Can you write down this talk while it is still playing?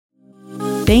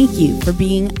Thank you for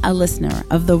being a listener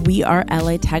of the We Are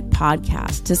LA Tech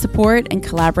podcast. To support and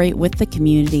collaborate with the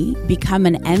community, become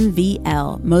an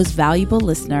MVL Most Valuable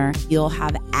Listener. You'll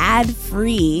have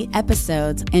ad-free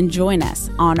episodes and join us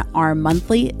on our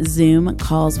monthly Zoom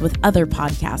calls with other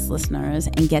podcast listeners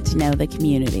and get to know the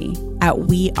community at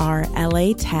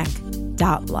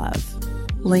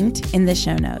WeAreLATech.love. Linked in the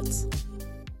show notes.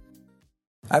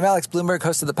 I'm Alex Bloomberg,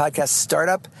 host of the podcast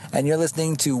Startup, and you're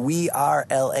listening to We Are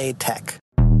LA Tech.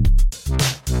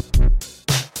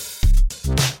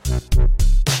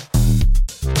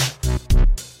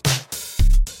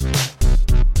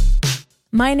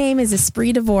 My name is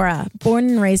Esprit Devora, born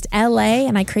and raised LA,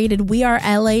 and I created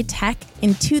WeAreLATech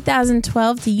in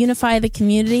 2012 to unify the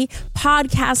community.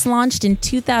 Podcast launched in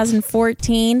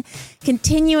 2014,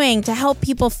 continuing to help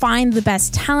people find the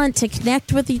best talent, to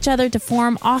connect with each other, to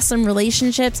form awesome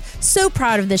relationships. So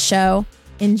proud of this show.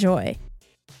 Enjoy.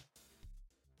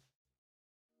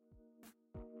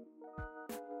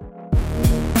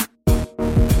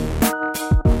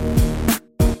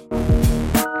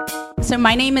 So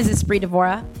my name is Esprit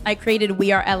Devora. I created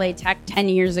WeAreLATech 10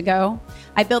 years ago.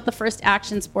 I built the first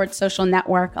action sports social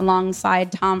network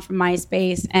alongside Tom from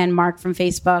MySpace and Mark from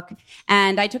Facebook.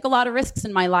 And I took a lot of risks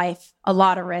in my life, a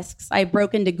lot of risks. I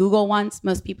broke into Google once.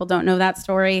 Most people don't know that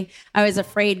story. I was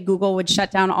afraid Google would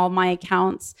shut down all my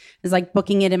accounts. I was like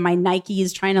booking it in my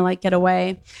Nikes, trying to get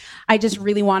away. I just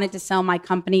really wanted to sell my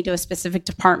company to a specific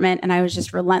department, and I was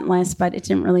just relentless, but it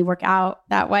didn't really work out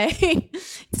that way.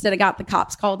 Instead, I got the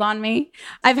cops called on me.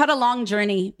 I've had a long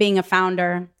journey being a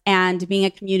founder and being a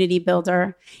community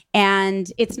builder,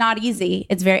 and it's not easy.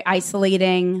 It's very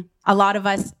isolating. A lot of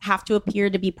us have to appear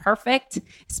to be perfect,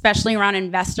 especially around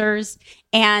investors,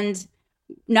 and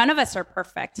none of us are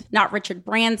perfect. Not Richard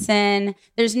Branson.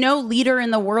 There's no leader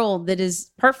in the world that is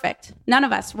perfect. None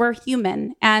of us. We're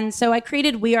human. And so I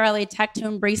created WeAreLATech to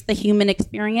embrace the human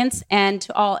experience and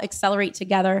to all accelerate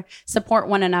together, support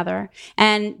one another.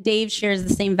 And Dave shares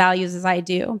the same values as I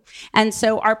do. And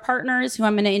so our partners, who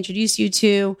I'm going to introduce you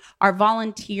to, our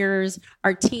volunteers,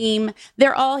 our team,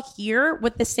 they're all here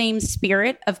with the same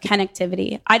spirit of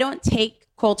connectivity. I don't take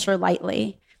culture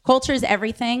lightly. Culture is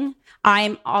everything.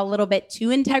 I'm a little bit too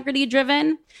integrity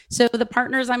driven. So the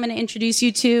partners I'm going to introduce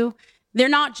you to, they're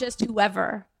not just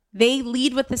whoever. They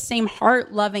lead with the same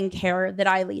heart, love, and care that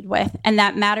I lead with. And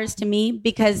that matters to me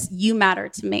because you matter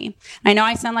to me. I know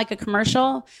I sound like a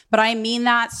commercial, but I mean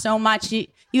that so much.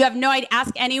 You have no idea.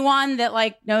 Ask anyone that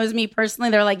knows me personally.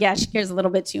 They're like, yeah, she cares a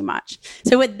little bit too much.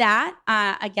 So with that,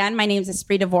 again, my name is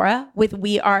Esprit Devora with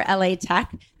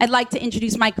WeAreLATech. I'd like to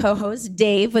introduce my co-host,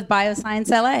 Dave, with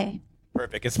Bioscience LA.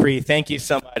 Perfect. Esprit, thank you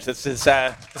so much. This is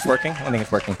it's working. I don't think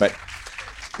it's working, but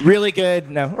really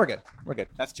good. No, we're good. We're good.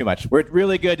 That's too much. We're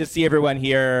really good to see everyone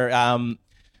here.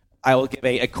 I will give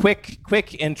a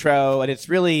quick intro, and it's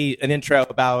really an intro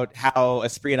about how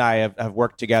Esprit and I have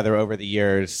worked together over the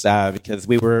years, because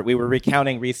we were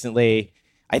recounting recently.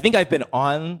 I think I've been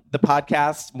on the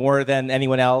podcast more than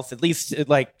anyone else, at least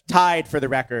tied for the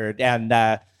record. And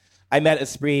I met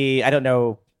Esprit, I don't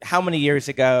know how many years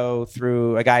ago,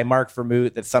 through a guy, Mark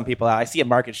Vermouth, that some people, I see a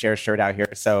market share shirt out here,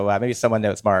 so maybe someone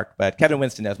knows Mark, but Kevin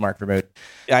Winston knows Mark Vermouth.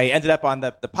 I ended up on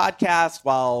the podcast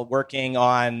while working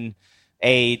on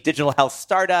a digital health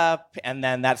startup, and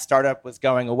then that startup was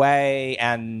going away,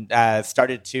 and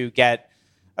started to get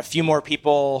a few more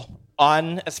people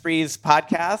on Esprit's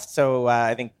podcast. So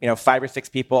I think 5 or 6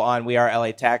 people on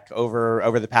WeAreLATech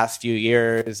over the past few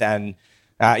years, and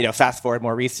fast forward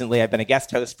more recently, I've been a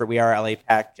guest host for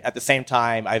WeAreLATech. At the same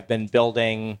time, I've been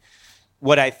building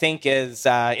what I think is,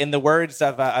 in the words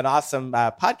of an awesome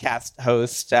podcast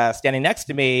host standing next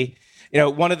to me,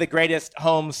 one of the greatest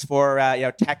homes for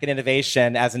tech and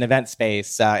innovation as an event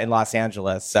space in Los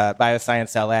Angeles,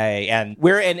 Bioscience LA. And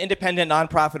we're an independent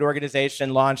nonprofit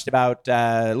organization launched about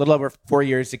a little over 4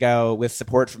 years ago with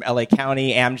support from LA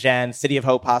County, Amgen, City of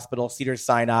Hope Hospital,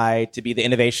 Cedars-Sinai, to be the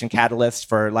innovation catalyst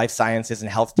for life sciences and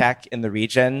health tech in the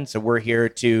region. So we're here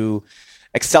to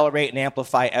accelerate and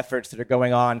amplify efforts that are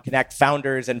going on, connect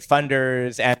founders and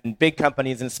funders and big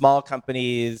companies and small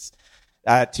companies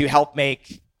to help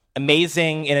make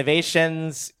amazing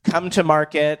innovations come to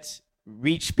market,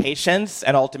 reach patients,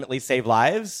 and ultimately save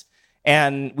lives.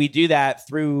 And we do that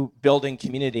through building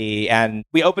community. And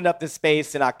we opened up this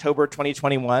space in October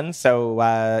 2021, so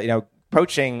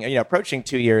approaching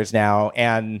 2 years now.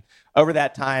 And over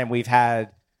that time, we've had,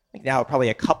 I think now, probably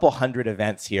a couple hundred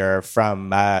events here,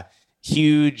 from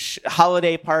huge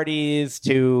holiday parties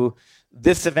to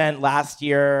this event last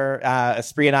year.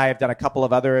 Esprit and I have done a couple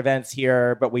of other events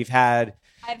here, but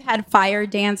I've had fire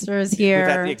dancers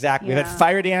here. We've had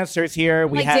fire dancers here.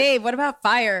 Dave, what about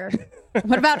fire?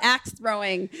 What about axe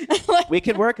throwing? We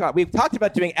could work on. We've talked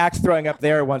about doing axe throwing up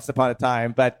there once upon a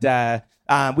time, but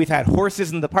we've had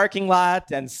horses in the parking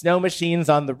lot and snow machines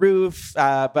on the roof.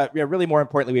 But really, more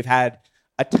importantly, we've had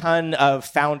a ton of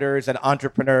founders and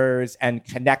entrepreneurs and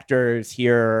connectors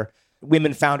here.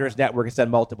 Women Founders Network has done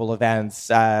multiple events.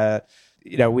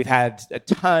 We've had a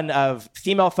ton of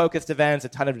female-focused events, a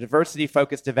ton of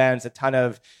diversity-focused events, a ton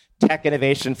of tech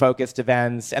innovation-focused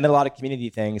events, and then a lot of community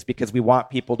things because we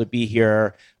want people to be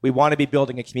here. We want to be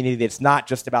building a community that's not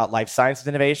just about life sciences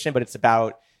innovation, but it's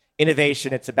about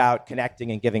innovation. It's about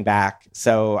connecting and giving back.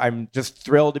 So I'm just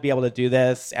thrilled to be able to do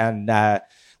this, and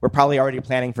we're probably already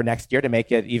planning for next year to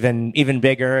make it even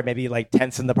bigger, maybe like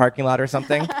tents in the parking lot or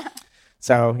something.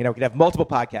 So, we could have multiple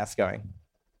podcasts going.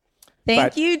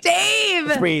 Thank you,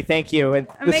 Dave. Spree, thank you. And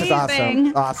Amazing. This is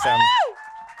awesome. Awesome.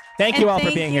 Thank you all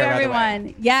for being here, everyone. by the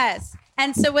way. Yes.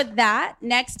 And so with that,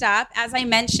 next up, as I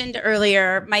mentioned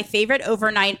earlier, my favorite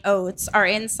overnight oats are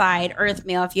inside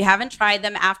Earthmeal. If you haven't tried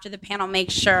them after the panel, make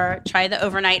sure try the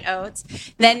overnight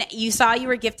oats. Then you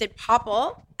were gifted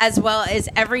Popple as well as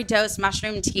Every Dose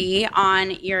mushroom tea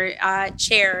on your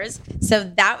chairs. So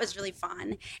that was really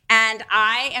fun. And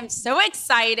I am so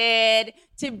excited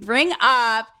to bring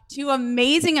up two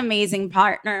amazing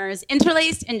partners,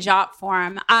 Interlaced and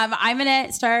Jotform. I'm going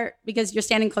to start, because you're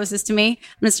standing closest to me,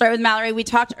 I'm going to start with Mallory. We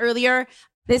talked earlier.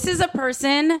 This is a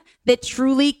person that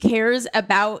truly cares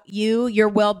about you, your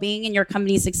well-being, and your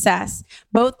company's success.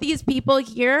 Both these people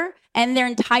here and their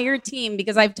entire team,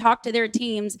 because I've talked to their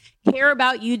teams, care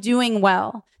about you doing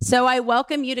well. So I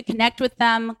welcome you to connect with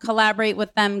them, collaborate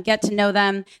with them, get to know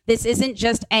them. This isn't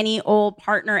just any old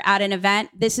partner at an event.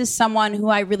 This is someone who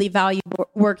I really value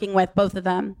working with, both of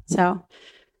them. So,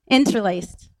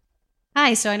 Interlaced.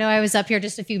 Hi, so I know I was up here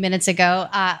just a few minutes ago.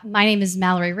 My name is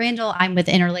Mallory Randall. I'm with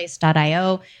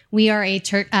Interlace.io. We are a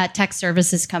tech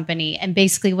services company, and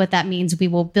basically what that means, we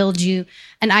will build you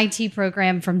an IT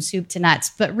program from soup to nuts.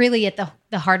 But really at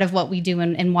the heart of what we do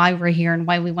and why we're here and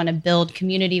why we want to build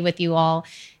community with you all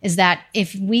is that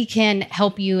if we can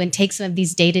help you and take some of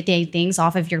these day-to-day things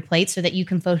off of your plate so that you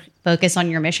can focus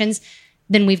on your missions,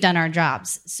 then we've done our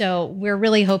jobs. So we're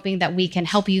really hoping that we can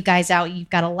help you guys out. You've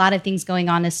got a lot of things going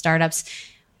on as startups.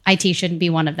 IT shouldn't be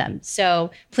one of them.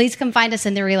 So please come find us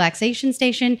in the relaxation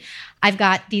station. I've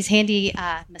got these handy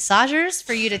massagers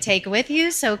for you to take with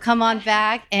you. So come on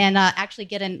back and actually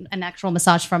get an actual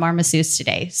massage from our masseuse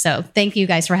today. So thank you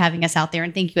guys for having us out there.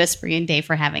 And thank you, Espree and Dave,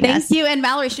 for having us. Thank you. And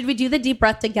Mallory, should we do the deep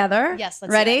breath together? Yes.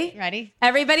 Let's Ready? do it. Ready?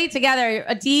 Everybody together.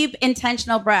 A deep,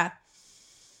 intentional breath.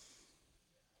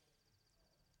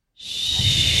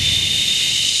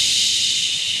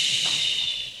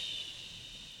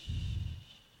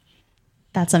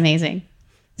 That's amazing.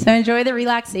 So enjoy the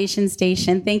relaxation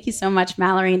station. Thank you so much,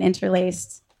 Mallory and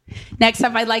Interlaced. Next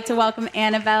up, I'd like to welcome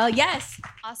Annabelle. Yes.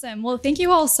 Awesome. Well, thank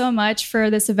you all so much for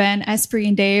this event, Espree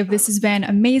and Dave. This has been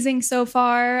amazing so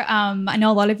far. I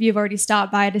know a lot of you have already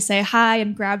stopped by to say hi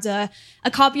and grabbed a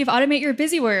copy of Automate Your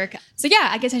Busy Work. So yeah,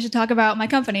 I guess I should talk about my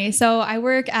company. So I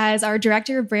work as our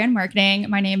Director of Brand Marketing.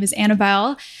 My name is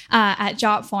Annabelle at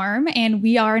Jotform, and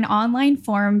we are an online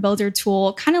form builder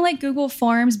tool, kind of like Google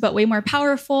Forms, but way more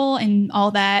powerful and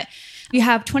all that. We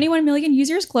have 21 million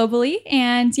users globally.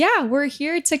 And yeah, we're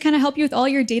here to kind of help you with all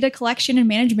your data collection and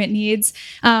management needs.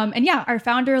 And yeah, our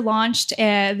founder launched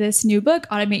this new book,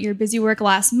 Automate Your Busy Work,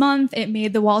 last month. It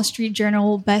made the Wall Street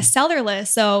Journal bestseller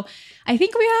list. So I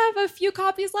think we have a few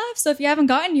copies left. So if you haven't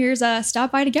gotten yours,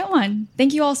 stop by to get one.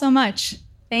 Thank you all so much.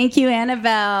 Thank you,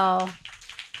 Annabelle.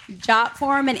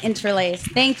 Jotform and Interlace.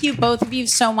 Thank you, both of you,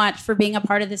 so much for being a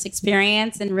part of this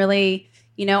experience and really,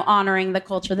 honoring the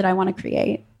culture that I want to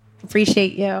create.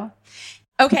 Appreciate you.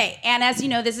 Okay, and as you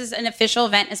know, this is an official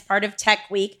event as part of Tech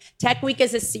Week. Tech Week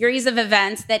is a series of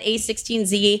events that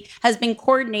A16Z has been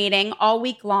coordinating all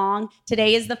week long.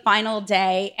 Today is the final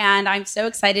day, and I'm so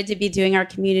excited to be doing our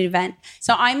community event.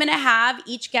 So I'm going to have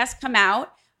each guest come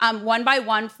out one by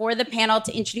one for the panel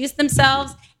to introduce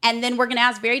themselves, and then we're going to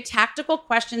ask very tactical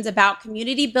questions about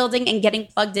community building and getting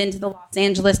plugged into the Los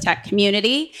Angeles tech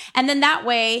community. And then that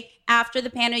way, after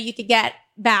the panel, you could get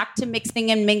back to mixing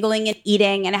and mingling and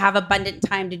eating and have abundant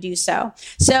time to do so.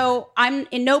 So I'm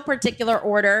in no particular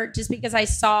order, just because I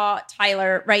saw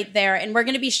Tyler right there, and we're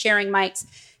going to be sharing mics.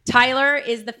 Tyler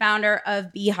is the founder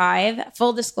of Beehive.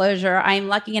 Full disclosure, I am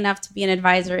lucky enough to be an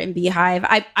advisor in Beehive.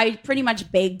 I pretty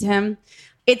much begged him.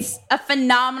 It's a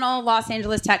phenomenal Los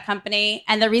Angeles tech company.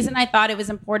 And the reason I thought it was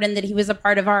important that he was a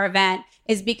part of our event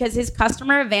is because his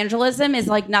customer evangelism is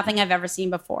like nothing I've ever seen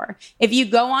before. If you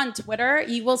go on Twitter,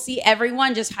 you will see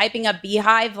everyone just hyping up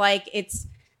Beehive like it's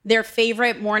their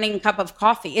favorite morning cup of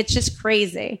coffee. It's just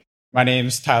crazy. My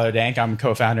name's Tyler Dank. I'm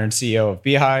co-founder and CEO of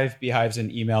Beehive. Beehive's an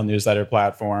email newsletter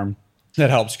platform that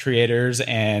helps creators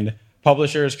and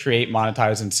publishers create,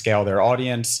 monetize, and scale their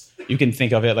audience. You can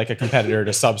think of it like a competitor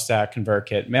to Substack,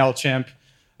 ConvertKit, MailChimp.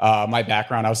 My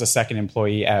background, I was a second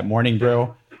employee at Morning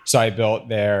Brew. So I built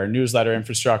their newsletter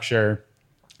infrastructure,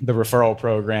 the referral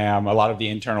program, a lot of the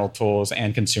internal tools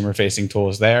and consumer-facing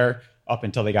tools there up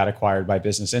until they got acquired by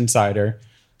Business Insider.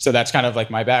 So that's kind of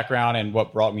like my background and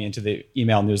what brought me into the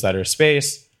email newsletter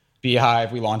space.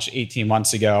 Beehive, we launched 18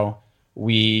 months ago.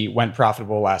 We went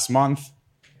profitable last month.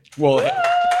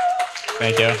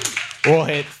 Thank you. We'll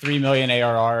hit 3 million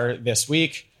ARR this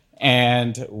week.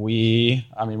 And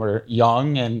we're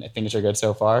young and things are good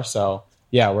so far. So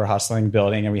yeah, we're hustling,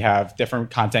 building, and we have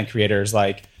different content creators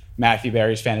like Matthew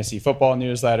Berry's fantasy football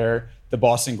newsletter, the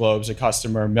Boston Globe's a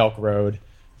customer, Milk Road.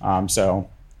 So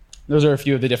those are a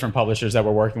few of the different publishers that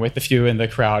we're working with, a few in the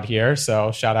crowd here.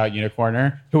 So shout out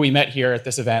Unicorner, who we met here at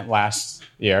this event last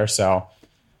year. So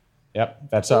yep,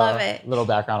 that's a little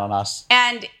background on us.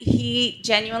 And he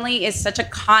genuinely is such a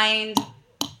kind,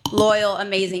 loyal,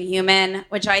 amazing human,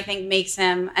 which I think makes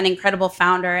him an incredible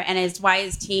founder and is why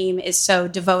his team is so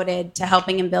devoted to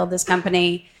helping him build this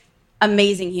company.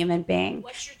 Amazing human being.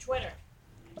 What's your Twitter?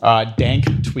 Dank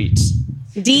Tweets.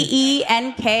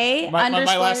 DENK My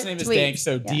underscore last name is tweets. Dank,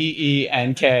 so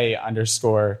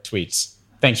DENK_tweets.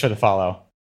 Thanks for the follow.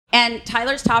 And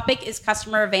Tyler's topic is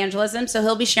customer evangelism. So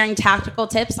he'll be sharing tactical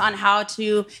tips on how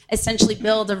to essentially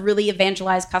build a really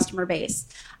evangelized customer base.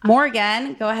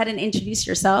 Morgan, go ahead and introduce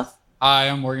yourself. Hi,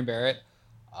 I'm Morgan Barrett.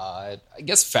 I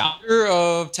guess founder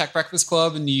of Tech Breakfast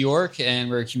Club in New York, and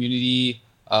we're a community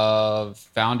of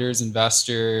founders,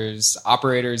 investors,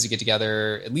 operators who get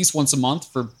together at least once a month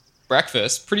for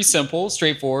breakfast. Pretty simple,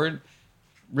 straightforward,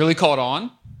 really caught on.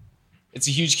 It's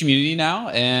a huge community now,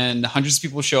 and hundreds of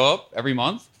people show up every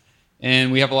month,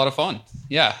 and we have a lot of fun.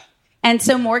 Yeah. And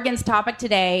so Morgan's topic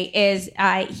today is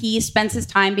he spends his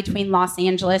time between Los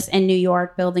Angeles and New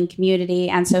York building community.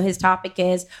 And so his topic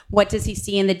is, what does he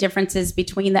see in the differences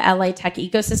between the LA tech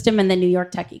ecosystem and the New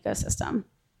York tech ecosystem?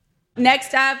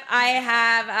 Next up, I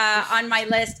have on my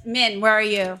list, Min, where are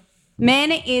you?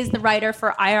 Min is the writer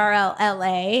for IRL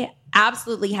LA.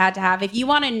 Absolutely had to have. If you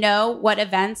want to know what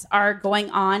events are going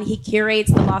on, he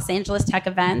curates the Los Angeles tech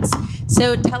events.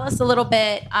 So tell us a little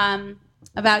bit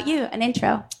about you, an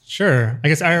intro. Sure. I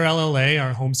guess IRL LA,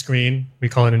 our home screen, we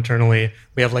call it internally.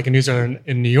 We have like a newsletter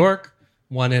in New York,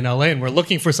 one in LA, and we're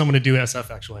looking for someone to do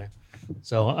SF actually.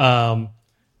 So,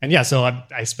 so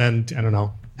I spend,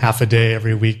 half a day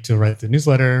every week to write the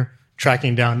newsletter,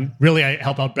 tracking down. Really, I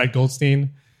help out Brett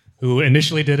Goldstein, who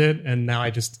initially did it, and now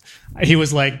he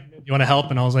was like, "You want to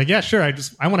help?" And I was like, "Yeah, sure. I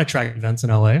want to track events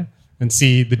in LA and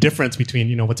see the difference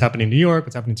between what's happening in New York,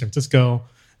 what's happening in San Francisco.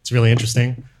 It's really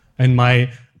interesting." And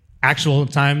my actual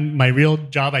time, my real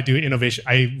job, I do innovation.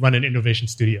 I run an innovation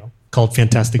studio called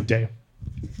Fantastic Day.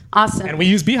 Awesome. And we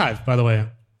use Beehive, by the way.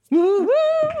 Woo-hoo!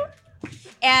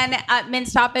 And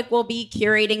Min's topic will be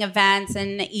curating events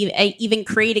and even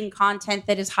creating content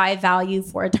that is high value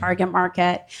for a target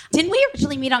market. Didn't we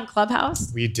originally meet on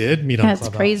Clubhouse? We did meet on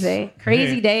Clubhouse. That's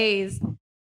crazy days.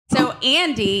 So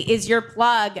Andy is your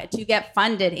plug to get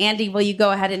funded. Andy, will you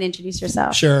go ahead and introduce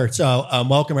yourself? Sure. So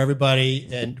welcome everybody.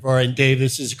 And Laura and Dave,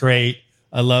 this is great.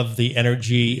 I love the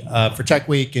energy for Tech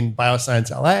Week in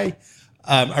Bioscience LA.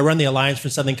 I run the Alliance for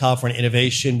Southern California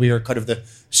Innovation. We are kind of the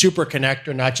super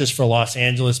connector, not just for Los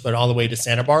Angeles, but all the way to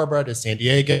Santa Barbara, to San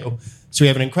Diego. So we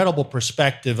have an incredible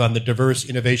perspective on the diverse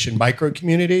innovation micro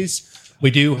communities.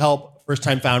 We do help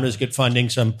first-time founders get funding.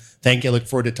 So thank you. I look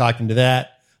forward to talking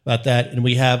about that. And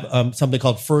we have something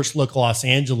called First Look Los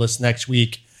Angeles next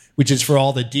week, which is for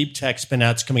all the deep tech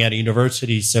spin-outs coming out of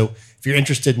universities. So if you're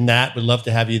interested in that, we'd love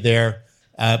to have you there.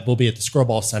 We'll be at the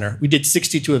Scrollball Center. We did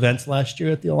 62 events last year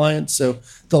at the Alliance, so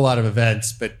it's a lot of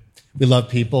events, but we love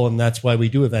people, and that's why we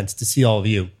do events, to see all of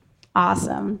you.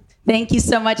 Awesome. Thank you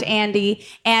so much, Andy.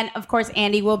 And of course,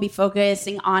 Andy will be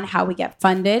focusing on how we get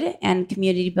funded and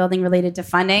community building related to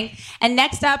funding. And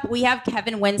next up, we have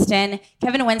Kevin Winston.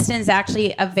 Kevin Winston is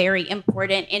actually a very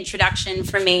important introduction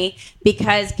for me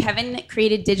because Kevin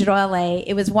created Digital LA.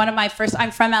 It was one of my first,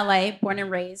 I'm from LA, born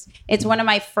and raised. It's one of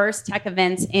my first tech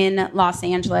events in Los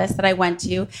Angeles that I went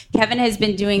to. Kevin has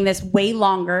been doing this way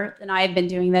longer than I have been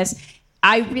doing this.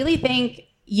 I really think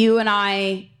you and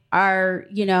I are,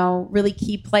 really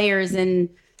key players in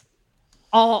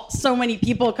so many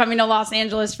people coming to Los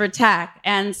Angeles for tech.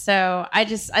 And so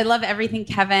I love everything,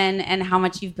 Kevin, and how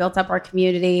much you've built up our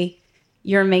community.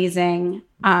 You're amazing.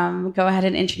 Go ahead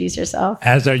and introduce yourself.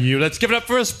 As are you. Let's give it up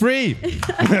for Esprit.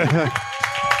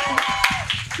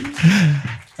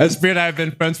 Esprit and I have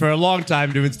been friends for a long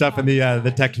time, doing stuff in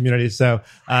the tech community. So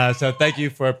thank you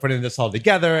for putting this all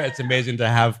together. It's amazing to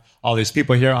have all these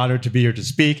people here. Honored to be here to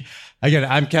speak. Again,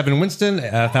 I'm Kevin Winston,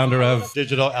 founder of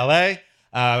Digital LA.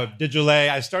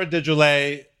 I started Digital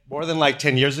LA more than like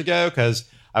 10 years ago because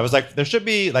I was like, there should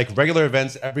be like regular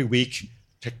events every week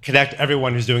to connect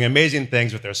everyone who's doing amazing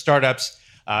things with their startups,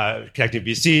 connecting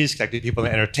VCs, connecting people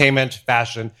in entertainment,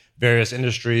 fashion, various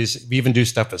industries. We even do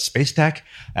stuff with space tech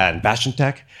and fashion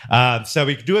tech. So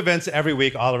we do events every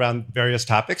week all around various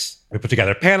topics. We put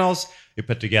together panels, we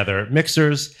put together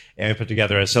mixers, and we put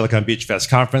together a Silicon Beach Fest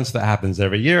conference that happens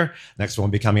every year. Next one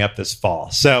will be coming up this fall.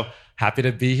 So happy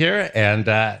to be here and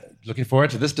looking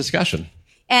forward to this discussion.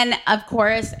 And of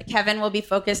course, Kevin will be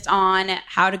focused on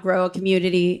how to grow a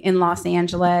community in Los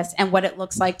Angeles and what it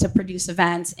looks like to produce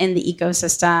events in the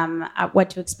ecosystem, what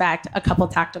to expect, a couple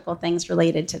tactical things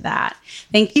related to that.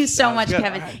 Thank you so much, good.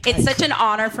 Kevin. It's such an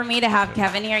honor for me to have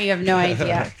Kevin here. You have no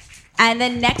idea. And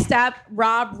then next up,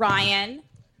 Rob Ryan.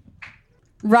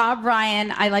 Rob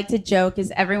Ryan, I like to joke, is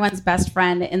everyone's best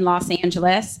friend in Los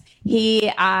Angeles.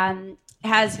 He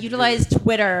has utilized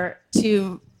Twitter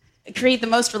to create the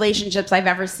most relationships I've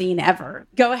ever seen ever.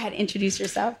 Go ahead, introduce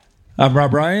yourself. I'm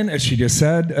Rob Ryan, as she just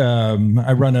said.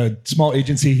 I run a small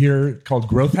agency here called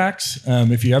Growth Hacks.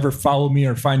 If you ever follow me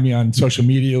or find me on social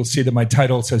media, you'll see that my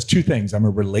title says two things. I'm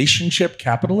a relationship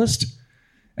capitalist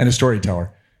and a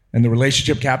storyteller. And the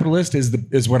relationship capitalist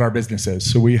is what our business is.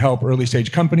 So we help early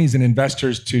stage companies and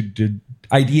investors to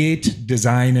ideate,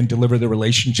 design, and deliver the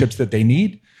relationships that they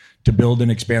need to build and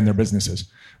expand their businesses.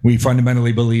 We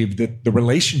fundamentally believe that the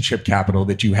relationship capital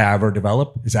that you have or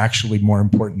develop is actually more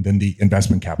important than the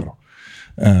investment capital.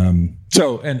 And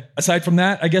aside from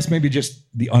that, I guess maybe just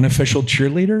the unofficial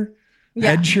cheerleader,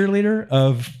 head cheerleader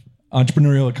of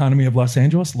entrepreneurial economy of Los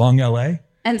Angeles, Long LA.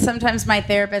 And sometimes my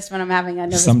therapist when I'm having a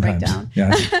nervous breakdown.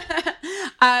 Yeah.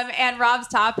 And Rob's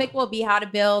topic will be how to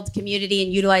build community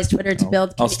and utilize Twitter to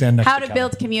build I'll stand next how to to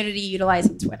build community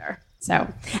utilizing Twitter. So,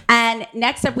 and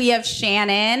next up we have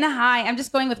Shannon. Hi, I'm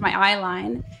just going with my eye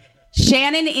line.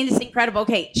 Shannon is incredible.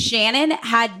 Okay, Shannon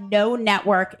had no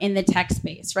network in the tech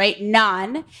space, right?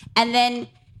 None. And then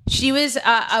she was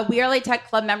a WeAreLATech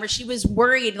club member. She was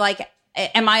worried, like,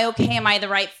 am I okay? Am I the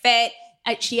right fit?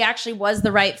 She actually was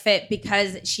the right fit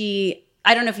because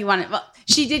I don't know if you want to, well,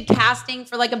 she did casting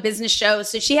for like a business show.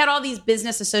 So she had all these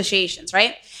business associations,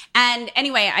 right? And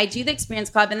anyway, I do the experience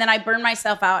club and then I burn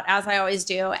myself out as I always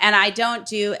do. And I don't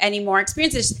do any more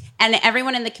experiences. And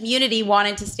everyone in the community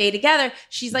wanted to stay together.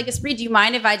 She's like, Esprit, do you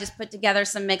mind if I just put together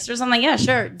some mixers? I'm like, yeah,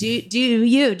 sure. Do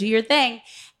your thing.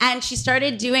 And she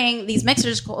started doing these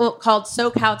mixers called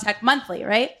SoCal Tech Monthly,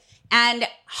 right? And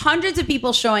hundreds of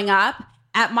people showing up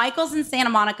at Michael's in Santa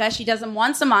Monica. She does them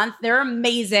once a month. They're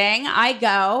amazing. I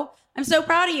go. I'm so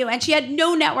proud of you. And she had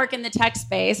no network in the tech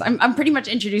space. I'm pretty much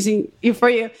introducing you for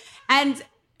you. And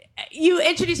you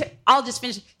introduce her. I'll just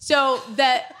finish. So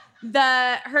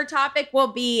her topic will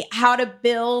be how to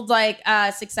build like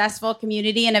a successful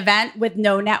community and event with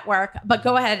no network. But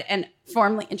go ahead and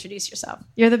formally introduce yourself.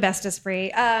 You're the best,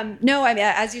 Esprit. No, I mean,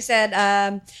 as you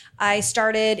said, I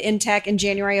started in tech in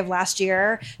January of last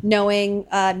year, knowing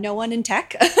no one in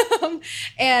tech,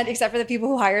 and except for the people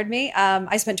who hired me.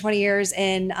 I spent 20 years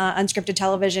in unscripted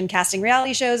television, casting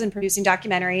reality shows and producing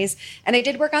documentaries. And I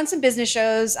did work on some business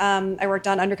shows. I worked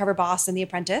on Undercover Boss and The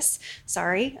Apprentice.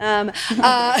 Sorry.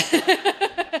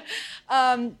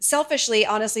 Selfishly,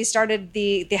 honestly, started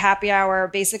the happy hour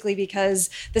basically because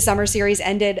the summer series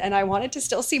ended and I wanted to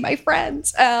still see my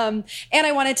friends. And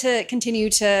I wanted to continue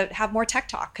to have more tech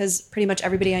talk because pretty much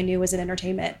everybody I knew was in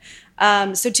entertainment.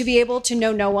 So to be able to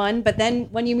know no one, but then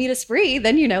when you meet Esprit,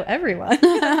 then you know everyone.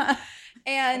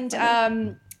 And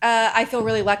I feel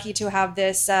really lucky to have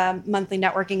this monthly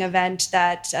networking event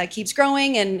that keeps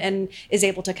growing and is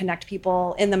able to connect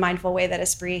people in the mindful way that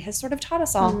Esprit has sort of taught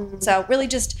us all. So really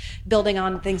just building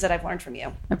on things that I've learned from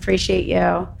you. Appreciate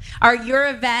you. Are your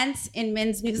events in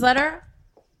Min's newsletter?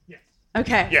 Yes.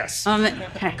 Okay. Yes.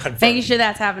 Okay. Making sure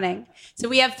that's happening. So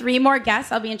we have 3 more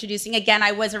guests I'll be introducing. Again,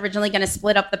 I was originally going to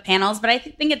split up the panels, but I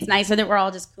think it's nicer that we're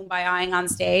all just kumbaya-ing on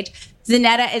stage.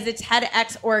 Zanetta is a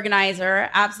TEDx organizer.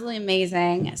 Absolutely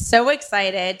amazing. So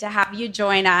excited to have you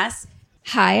join us.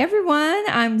 Hi, everyone.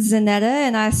 I'm Zanetta,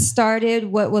 and I started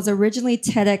what was originally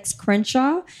TEDx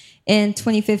Crenshaw in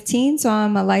 2015. So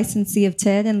I'm a licensee of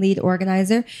TED and lead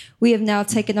organizer. We have now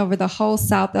taken over the whole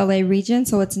South LA region,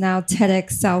 so it's now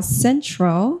TEDx South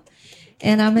Central.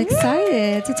 And I'm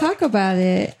excited to talk about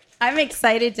it. I'm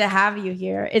excited to have you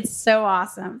here. It's so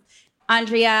awesome.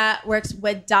 Andrea works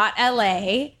with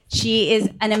 .LA. She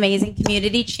is an amazing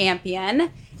community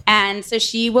champion. And so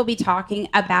she will be talking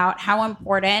about how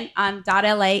important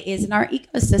 .LA is in our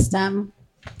ecosystem.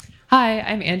 Hi,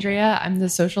 I'm Andrea. I'm the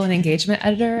social and engagement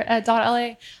editor at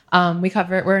 .LA.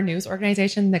 We're a news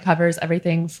organization that covers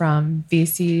everything from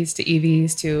VCs to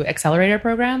EVs to accelerator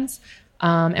programs.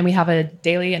 And we have a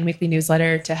daily and weekly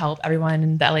newsletter to help everyone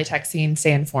in the LA tech scene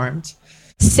stay informed.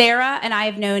 Sarah and I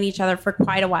have known each other for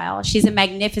quite a while. She's a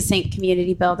magnificent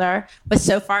community builder with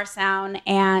So Far Sound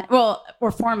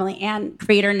or formerly, and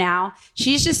creator now.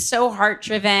 She's just so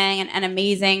heart-driven and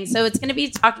amazing. So it's going to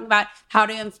be talking about how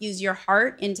to infuse your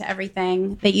heart into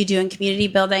everything that you do in community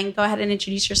building. Go ahead and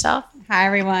introduce yourself. Hi,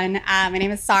 everyone. My name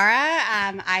is Sarah.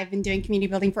 I've been doing community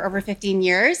building for over 15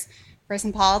 years, first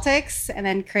in politics and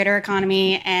then creator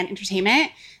economy and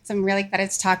entertainment. So I'm really excited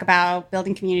to talk about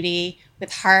building community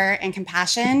with heart and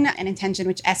compassion and intention,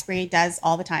 which Esprit does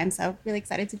all the time. So really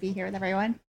excited to be here with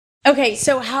everyone. Okay,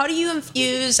 so how do you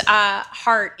infuse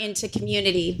heart into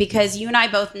community? Because you and I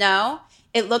both know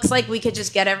it looks like we could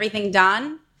just get everything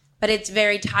done, but it's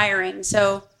very tiring.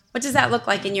 So what does that look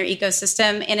like in your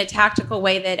ecosystem in a tactical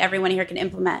way that everyone here can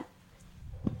implement?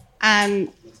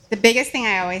 The biggest thing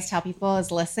I always tell people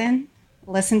is listen.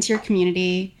 Listen to your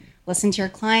community, listen to your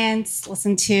clients,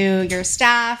 listen to your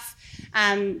staff.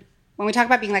 When we talk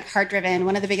about being like heart-driven,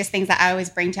 one of the biggest things that I always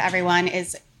bring to everyone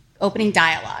is opening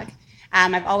dialogue.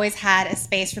 I've always had a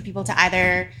space for people to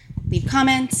either leave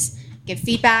comments, give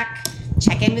feedback,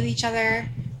 check in with each other.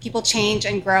 People change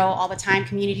and grow all the time.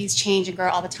 Communities change and grow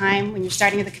all the time. When you're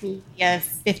starting with a community of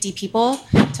 50 people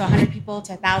to 100 people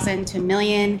to 1,000 to 1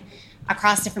 million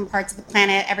across different parts of the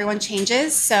planet, everyone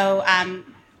changes. So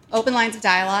open lines of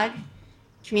dialogue,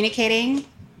 communicating,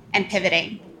 and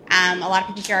pivoting. A lot of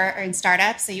people here are in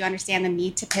startups, so you understand the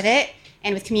need to pivot.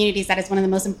 And with communities, that is one of the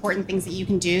most important things that you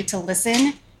can do, to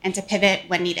listen and to pivot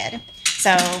when needed.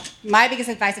 So my biggest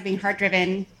advice of being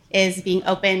heart-driven is being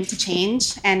open to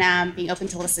change and being open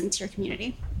to listen to your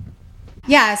community.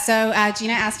 Yeah, so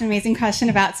Gina asked an amazing question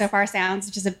about So Far Sounds,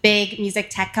 which is a big music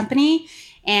tech company.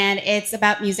 And it's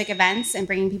about music events and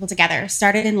bringing people together.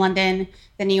 Started in London,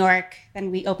 then New York, then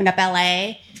we opened up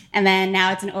LA, and then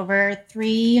now it's in over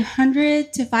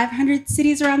 300 to 500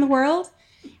 cities around the world.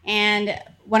 And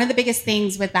one of the biggest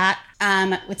things with that,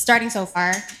 with starting So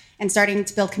Far and starting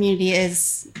to build community,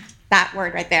 is that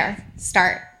word right there,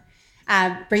 start.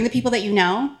 Bring the people that you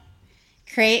know,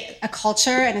 create a culture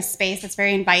and a space that's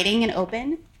very inviting and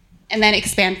open, and then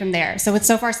expand from there. So with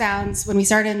So Far Sounds, when we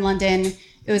started in London,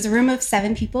 it was a room of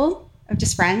 7 people, of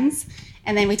just friends.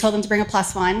 And then we told them to bring a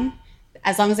 +1,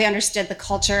 as long as they understood the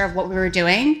culture of what we were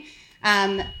doing.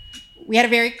 We had a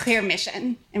very clear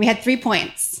mission, and we had 3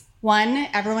 points. 1,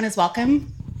 everyone is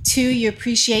welcome. 2, you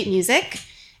appreciate music.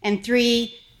 And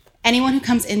 3, anyone who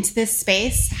comes into this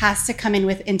space has to come in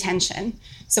with intention.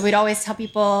 So we'd always tell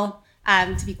people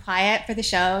to be quiet for the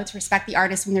show, to respect the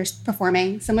artists when they're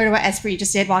performing, similar to what Esprit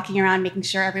just did, walking around, making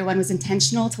sure everyone was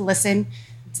intentional to listen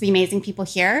to the amazing people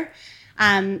here.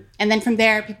 And then from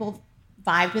there, people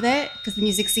vibed with it because the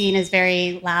music scene is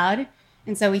very loud.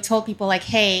 And so we told people, like,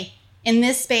 hey, in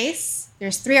this space,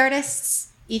 there's 3 artists,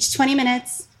 each 20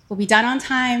 minutes, will be done on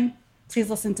time. Please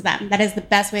listen to them. That is the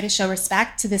best way to show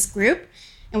respect to this group.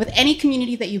 And with any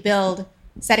community that you build,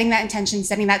 setting that intention,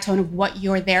 setting that tone of what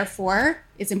you're there for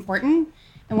is important.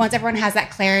 And once everyone has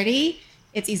that clarity,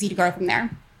 it's easy to grow from there.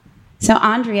 So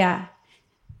Andrea,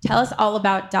 tell us all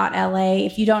about .LA.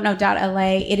 If you don't know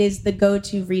 .LA, it is the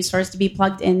go-to resource to be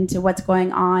plugged into what's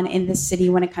going on in the city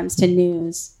when it comes to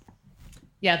news.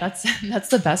 Yeah, that's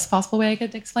the best possible way I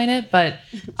could explain it. But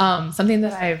something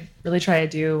that I really try to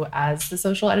do as the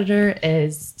social editor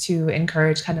is to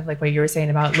encourage, kind of like what you were saying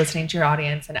about listening to your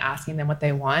audience and asking them what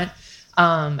they want.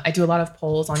 I do a lot of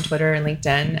polls on Twitter and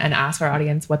LinkedIn and ask our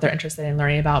audience what they're interested in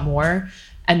learning about more.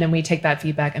 And then we take that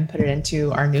feedback and put it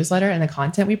into our newsletter and the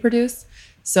content we produce.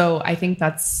 So I think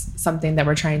that's something that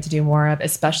we're trying to do more of,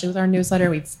 especially with our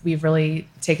newsletter. We've really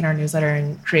taken our newsletter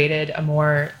and created a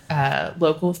more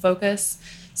local focus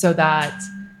so that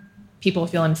people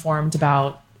feel informed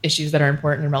about issues that are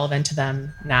important and relevant to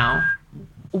them now.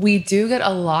 We do get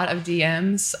a lot of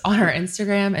DMs on our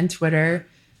Instagram and Twitter,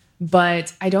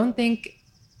 but I don't think,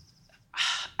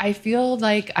 I feel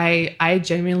like I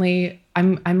genuinely,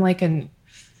 I'm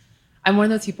one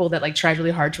of those people that like tries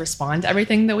really hard to respond to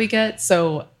everything that we get.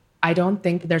 So I don't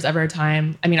think that there's ever a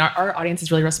time. I mean, our audience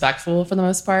is really respectful for the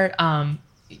most part.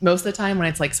 Most of the time when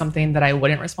it's like something that I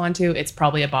wouldn't respond to, it's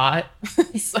probably a bot.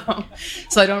 so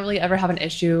I don't really ever have an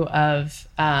issue of,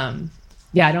 I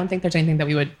don't think there's anything that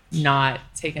we would not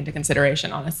take into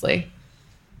consideration, honestly.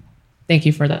 Thank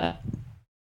you for that.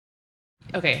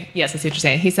 Okay, yes, I see what you're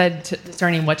saying. He said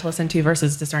discerning what to listen to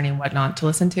versus discerning what not to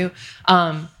listen to.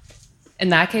 In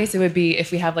that case, it would be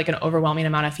if we have like an overwhelming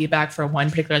amount of feedback for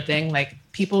one particular thing, like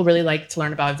people really like to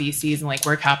learn about VCs and like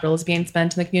where capital is being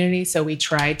spent in the community. So we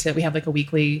have like a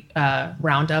weekly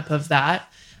roundup of that.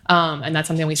 And that's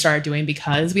something we started doing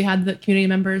because we had the community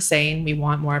members saying we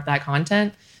want more of that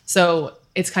content. So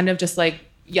it's kind of just like,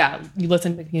 yeah, you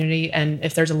listen to the community, and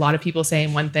if there's a lot of people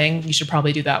saying one thing, you should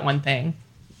probably do that one thing.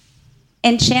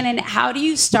 And Shannon, how do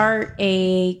you start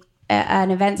an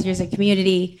event series, a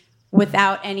community,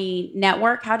 without any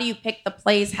network? How do you pick the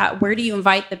place? Where do you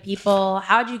invite the people?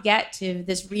 How do you get to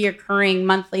this reoccurring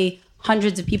monthly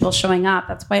hundreds of people showing up?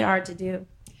 That's quite hard to do.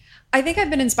 I think I've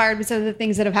been inspired by some of the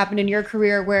things that have happened in your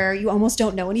career where you almost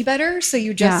don't know any better. So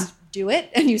you just do it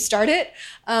and you start it.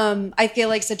 I feel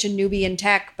like such a newbie in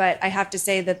tech, but I have to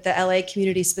say that the LA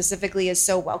community specifically is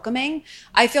so welcoming.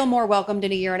 I feel more welcomed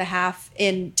in a year and a half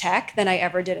in tech than I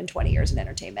ever did in 20 years in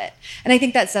entertainment. And I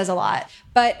think that says a lot.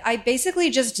 But I basically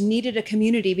just needed a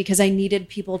community because I needed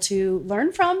people to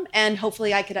learn from, and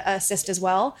hopefully I could assist as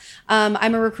well.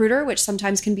 I'm a recruiter, which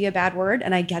sometimes can be a bad word,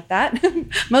 and I get that.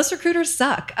 Most recruiters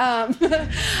suck.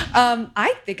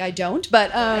 I think I don't,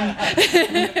 but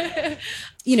a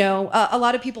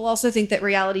lot of people also think that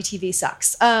reality TV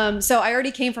sucks. So I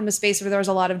already came from a space where there was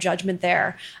a lot of judgment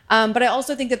there. But I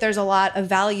also think that there's a lot of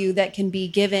value that can be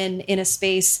given in a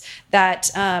space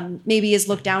that maybe is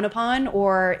looked down upon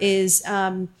or is,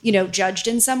 judged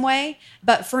in some way.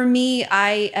 But for me,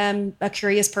 I am a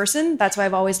curious person. That's why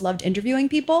I've always loved interviewing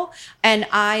people. And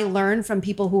I learn from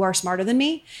people who are smarter than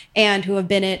me and who have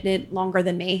been in it longer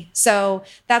than me. So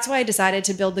that's why I decided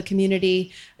to build the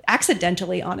community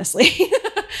accidentally, honestly.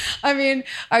 I mean,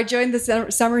 I joined the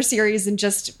summer series and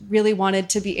just really wanted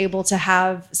to be able to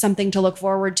have something to look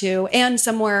forward to and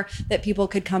somewhere that people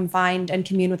could come find and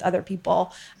commune with other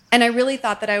people. And I really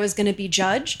thought that I was going to be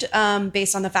judged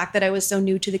based on the fact that I was so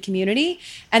new to the community.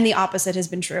 And the opposite has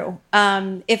been true.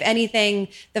 If anything,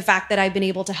 the fact that I've been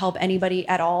able to help anybody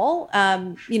at all,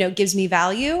 gives me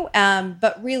value.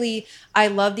 But really, I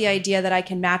love the idea that I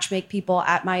can matchmake people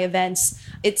at my events.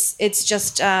 It's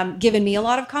just given me a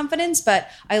lot of confidence. But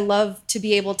I love to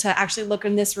be able to actually look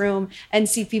in this room and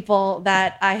see people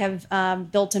that I have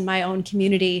built in my own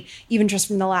community, even just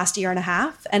from the last year and a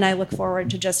half. And I look forward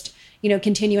to just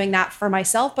continuing that for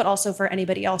myself, but also for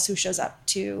anybody else who shows up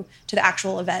to the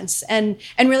actual events. And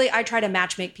really, I try to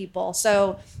matchmake people.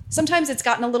 So sometimes it's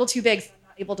gotten a little too big, so I'm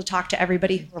not able to talk to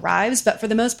everybody who arrives. But for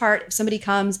the most part, if somebody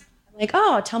comes, I'm like,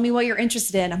 oh, tell me what you're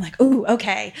interested in. I'm like, ooh,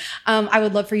 okay. I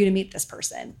would love for you to meet this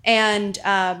person. And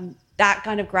that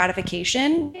kind of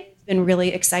gratification has been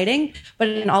really exciting. But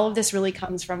in all of this really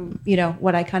comes from,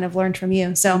 what I kind of learned from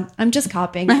you. So I'm just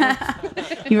copying.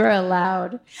 You were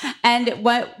allowed. And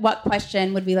what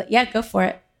question would we like? Yeah, go for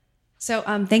it. So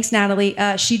thanks, Natalie.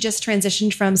 She just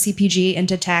transitioned from CPG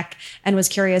into tech and was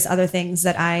curious other things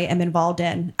that I am involved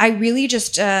in. I really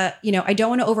just, I don't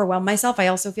want to overwhelm myself. I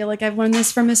also feel like I've learned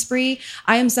this from Esprit.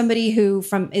 I am somebody who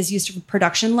is used to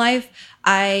production life.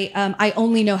 I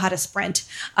only know how to sprint.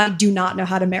 I do not know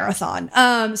how to marathon.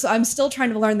 So I'm still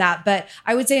trying to learn that. But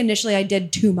I would say initially I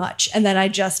did too much. And then I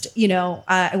just,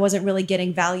 I wasn't really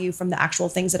getting value from the actual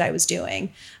things that I was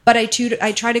doing. But I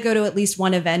try to go to at least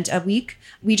one event a week.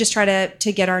 We just try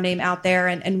to get our name out there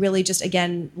and really just,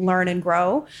 again, learn and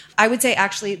grow. I would say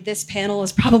actually this panel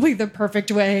is probably the perfect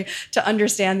way to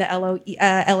understand the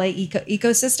LA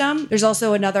ecosystem. There's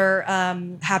also another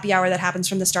happy hour that happens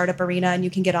from the startup arena, and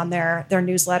you can get on their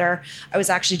newsletter. I was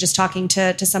actually just talking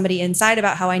to somebody inside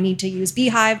about how I need to use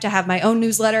Beehive to have my own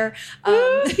newsletter.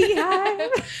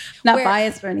 Beehive. Not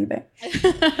biased or anything.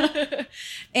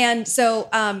 And so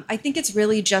I think it's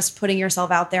really just putting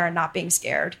yourself out there and not being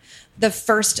scared. The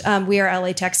first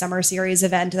WeAreLATech Summer Series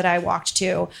event that I walked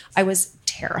to, I was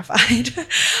terrified.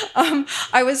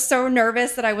 I was so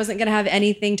nervous that I wasn't going to have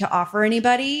anything to offer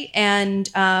anybody, and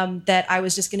that I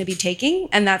was just going to be taking.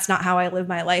 And that's not how I live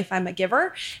my life. I'm a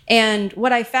giver. And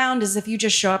what I found is if you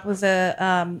just show up with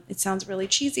it sounds really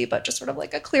cheesy, but just sort of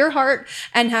like a clear heart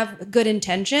and have good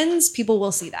intentions, people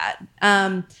will see that.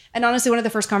 And honestly, one of the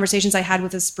first conversations I had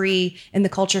with Esprit in the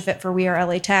culture fit for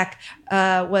WeAreLATech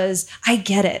was, I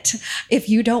get it. If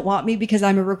you don't want me because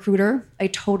I'm a recruiter, I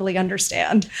totally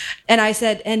understand. And I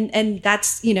said, and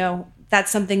that's,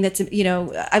 that's something that's,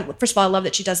 first of all, I love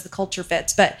that she does the culture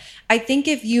fits, but I think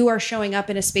if you are showing up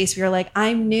in a space where you're like,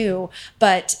 I'm new,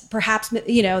 but perhaps,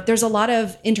 there's a lot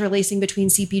of interlacing between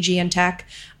CPG and tech.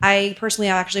 I personally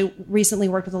have actually recently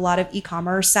worked with a lot of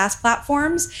e-commerce SaaS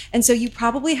platforms. And so you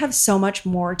probably have so much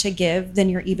more to give than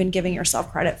you're even giving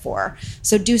yourself credit for.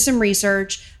 So do some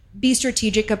research. be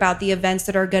strategic about the events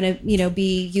that are going to,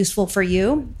 be useful for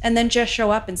you, and then just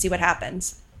show up and see what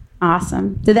happens.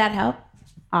 Awesome. Did that help?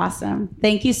 Awesome.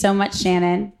 Thank you so much,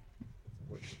 Shannon.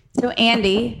 So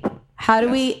Andy, how do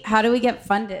we get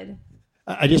funded?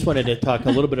 I just wanted to talk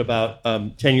a little bit about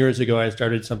 10 years ago, I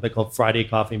started something called Friday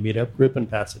Coffee Meetup Group in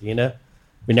Pasadena.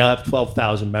 We now have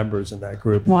 12,000 members in that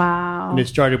group. Wow. And it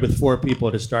started with 4 people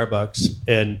at a Starbucks.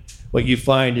 And what you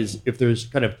find is if there's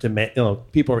kind of demand,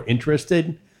 people are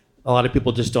interested, a lot of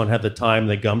people just don't have the time,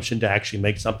 the gumption to actually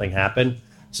make something happen.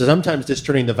 So sometimes just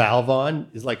turning the valve on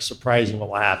is like surprising what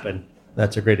will happen.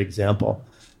 That's a great example.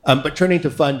 But turning to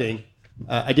funding,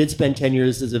 I did spend 10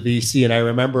 years as a VC, and I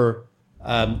remember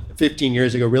 15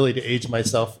 years ago, really to age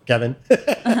myself, Kevin,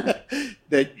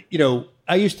 that,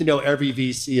 I used to know every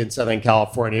VC in Southern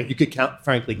California. You could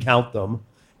frankly count them.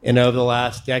 And over the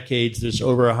last decades, there's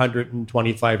over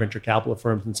 125 venture capital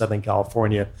firms in Southern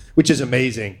California, which is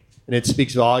amazing. And it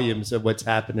speaks volumes of what's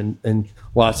happened in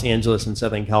Los Angeles and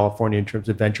Southern California in terms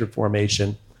of venture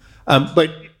formation.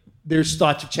 But there's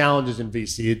lots of challenges in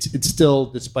VC. It's still,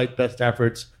 despite best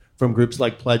efforts from groups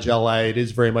like Pledge LA, it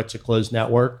is very much a closed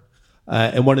network.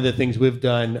 And one of the things we've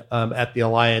done at the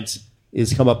Alliance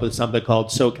is come up with something called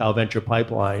SoCal Venture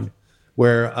Pipeline,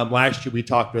 where last year we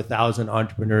talked to 1,000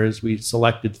 entrepreneurs. We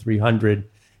selected 300,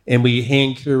 and we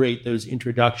hand curate those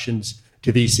introductions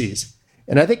to VCs.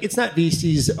 And I think it's not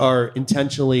VCs are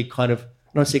intentionally kind of, I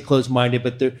don't want to say closed-minded,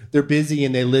 but they're busy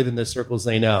and they live in the circles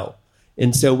they know.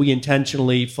 And so we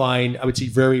intentionally find, I would say,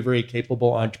 very, very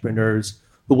capable entrepreneurs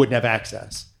who wouldn't have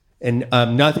access. And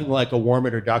nothing like a warm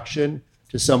introduction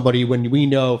to somebody when we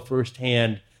know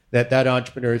firsthand that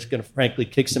entrepreneur is going to frankly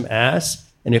kick some ass.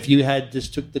 And if you had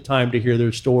just took the time to hear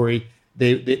their story,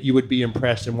 you would be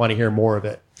impressed and want to hear more of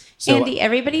it. So, Andy,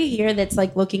 everybody here that's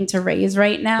like looking to raise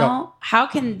right now, how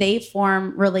can they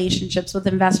form relationships with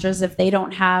investors if they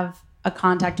don't have a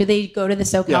contact? Do they go to the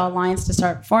SoCal Alliance to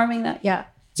start forming that? Yeah.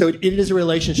 So it is a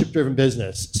relationship-driven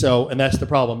business. So, and that's the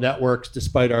problem. Networks,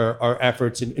 despite our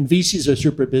efforts, and VCs are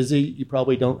super busy. You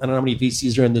probably don't, I don't know how many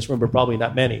VCs are in this room, but probably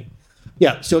not many.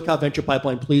 Yeah, SoCal Venture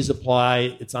Pipeline, please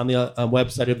apply. It's on the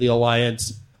website of the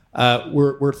Alliance.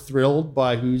 We're thrilled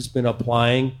by who's been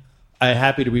applying. I'm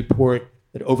happy to report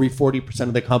that over 40%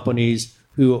 of the companies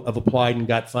who have applied and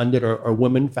got funded are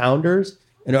women founders,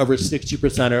 and over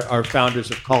 60% are founders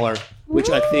of color, which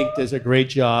I think does a great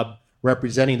job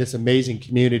representing this amazing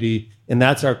community. And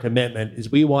that's our commitment, is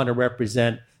we want to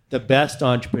represent the best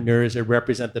entrepreneurs and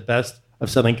represent the best of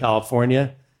Southern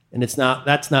California. And that's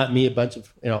not me, a bunch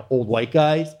of old white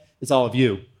guys. It's all of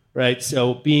you, right?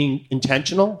 So being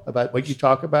intentional about what you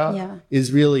talk about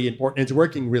is really important. It's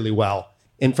working really well.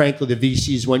 And frankly, the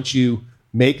VCs, once you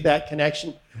make that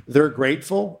connection, they're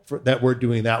grateful that we're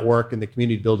doing that work and the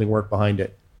community building work behind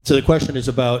it. So the question is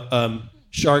about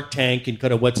Shark Tank and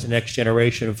kind of what's the next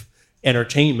generation of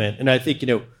entertainment. And I think,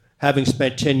 having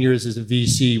spent 10 years as a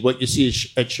VC, what you see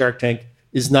at Shark Tank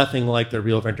is nothing like the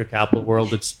real venture capital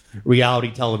world. It's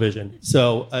reality television.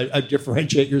 So I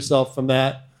differentiate yourself from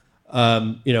that.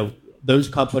 Those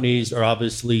companies are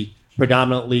obviously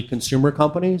predominantly consumer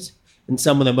companies. And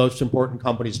some of the most important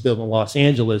companies built in Los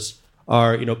Angeles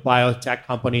are, biotech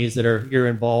companies that are here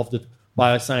involved with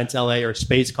Bioscience LA or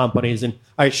space companies. And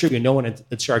I assure you, no one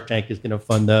at Shark Tank is going to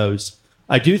fund those.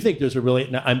 I do think there's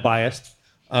I'm biased.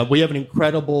 We have an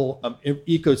incredible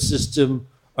ecosystem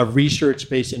of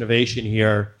research-based innovation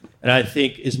here. And I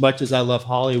think as much as I love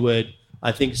Hollywood,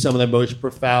 I think some of the most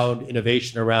profound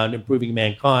innovation around improving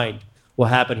mankind will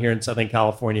happen here in Southern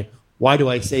California. Why do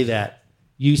I say that?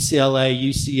 UCLA,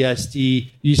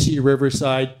 UCSD, UC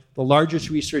Riverside, the largest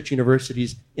research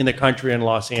universities in the country in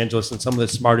Los Angeles, and some of the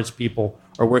smartest people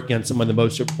are working on some of the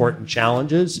most important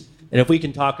challenges. And if we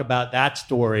can talk about that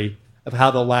story of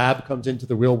how the lab comes into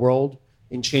the real world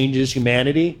and changes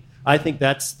humanity, I think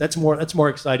that's more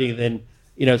exciting than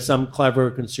some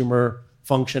clever consumer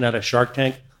function at a Shark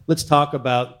Tank. Let's talk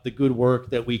about the good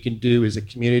work that we can do as a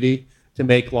community to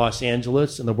make Los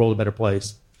Angeles and the world a better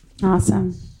place.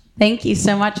 Awesome. Thank you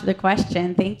so much for the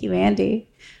question. Thank you, Andy.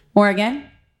 Morgan,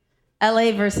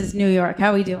 LA versus New York.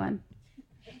 How are we doing?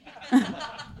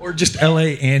 Or just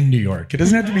LA and New York. It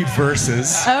doesn't have to be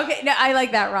versus. Okay, no, I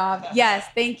like that, Rob. Yes,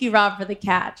 thank you, Rob, for the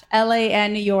catch. LA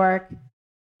and New York.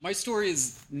 My story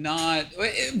is not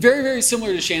very, very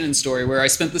similar to Shannon's story, where I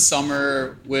spent the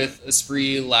summer with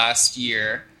Esprit last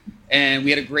year, and we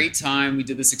had a great time. We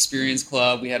did this experience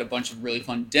club. We had a bunch of really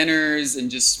fun dinners and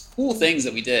just cool things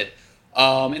that we did.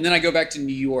 And then I go back to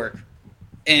New York,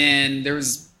 and there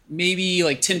was maybe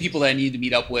like 10 people that I needed to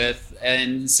meet up with.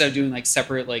 And instead of doing like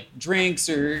separate like drinks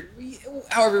or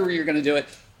however you're going to do it,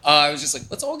 I was just like,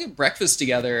 let's all get breakfast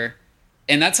together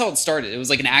And that's how it started. It was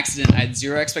like an accident. I had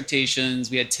zero expectations.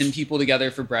 We had 10 people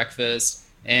together for breakfast,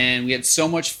 and we had so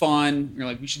much fun. We were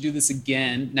like, we should do this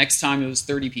again. Next time it was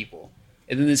 30 people.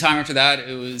 And then the time after that,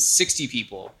 it was 60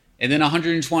 people, and then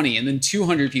 120, and then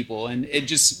 200 people. And it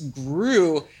just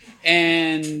grew.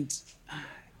 And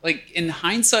like in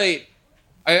hindsight,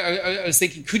 I was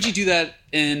thinking, could you do that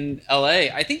in LA?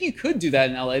 I think you could do that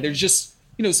in LA. There's just,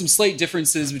 some slight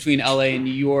differences between LA and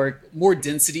New York, more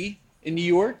density in New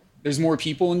York. There's more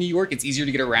people in New York. It's easier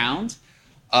to get around.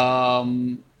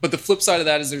 But the flip side of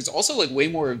that is there's also like way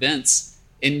more events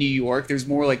in New York. There's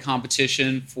more like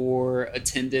competition for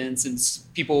attendance, and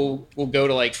people will go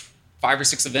to like 5 or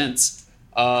 6 events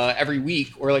every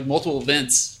week, or like multiple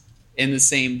events in the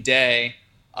same day.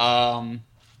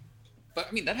 But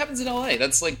I mean, that happens in LA.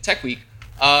 That's like Tech Week.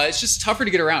 It's just tougher to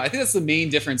get around. I think that's the main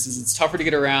difference, is it's tougher to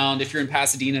get around. If you're in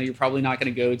Pasadena, you're probably not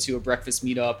going to go to a breakfast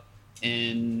meetup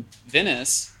in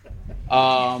Venice. But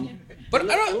I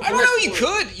don't know.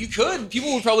 You could.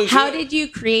 People would probably. How did you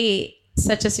create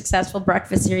such a successful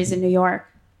breakfast series in New York?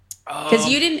 Because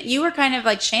you were kind of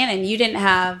like Shannon. You didn't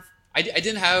have. I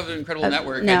didn't have an incredible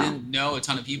network. No. I didn't know a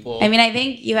ton of people. I mean, I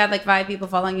think you had like 5 people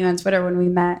following you on Twitter when we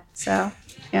met. So,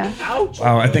 yeah.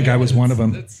 Wow, I think I was one of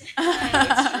them. That's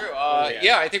true.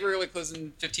 Yeah, I think we were like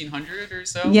closing 1,500 or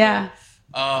so. Yeah.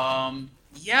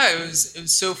 Yeah, it was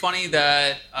so funny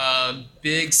that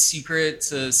big secret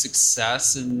to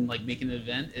success and like making an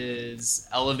event is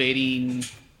elevating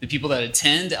the people that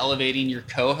attend, elevating your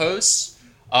co-hosts.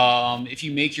 If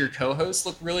you make your co-hosts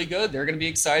look really good, they're going to be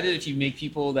excited. If you make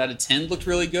people that attend look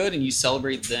really good and you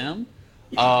celebrate them,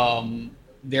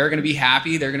 they're going to be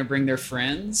happy. They're going to bring their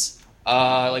friends.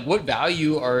 Like, what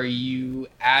value are you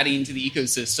adding to the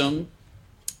ecosystem?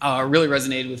 Really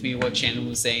resonated with me what Shannon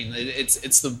was saying.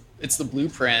 It's the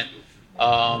blueprint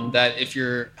that if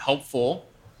you're helpful,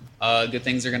 good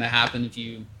things are going to happen. If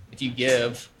you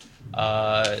give,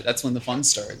 that's when the fun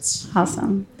starts.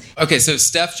 Awesome. Okay, so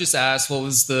Steph just asked, what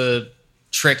was the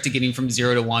trick to getting from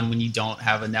 0 to 1 when you don't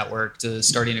have a network to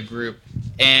starting a group?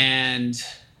 And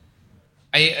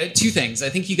I 2 things. I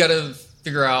think you got to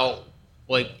figure out,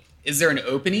 like, is there an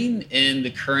opening in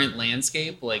the current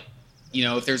landscape? Like,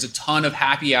 if there's a ton of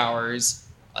happy hours,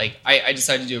 like I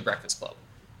decided to do a breakfast club.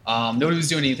 Nobody was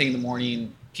doing anything in the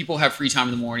morning. People have free time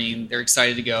in the morning. They're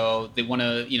excited to go. They want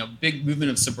to, big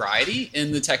movement of sobriety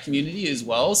in the tech community as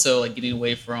well. So like getting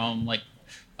away from like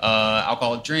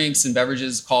alcoholic drinks and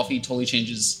beverages, coffee totally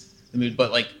changes the mood.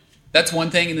 But like that's one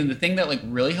thing. And then the thing that like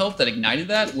really helped, that ignited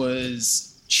that,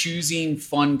 was choosing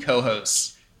fun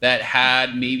co-hosts that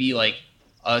had maybe like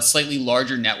a slightly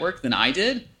larger network than I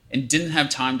did, and didn't have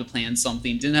time to plan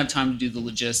something, didn't have time to do the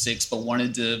logistics, but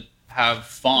wanted to have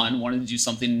fun, wanted to do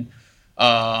something,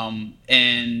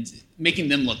 and making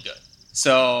them look good.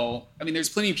 So, I mean, there's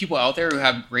plenty of people out there who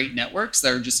have great networks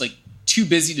that are just like too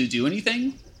busy to do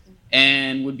anything,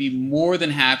 and would be more than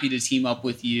happy to team up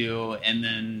with you. And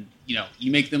then,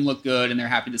 you make them look good and they're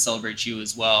happy to celebrate you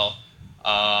as well.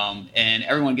 And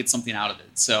everyone gets something out of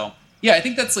it. So yeah, I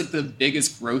think that's like the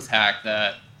biggest growth hack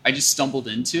that I just stumbled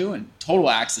into, and total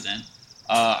accident.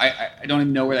 I don't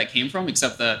even know where that came from,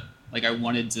 except that like I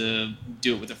wanted to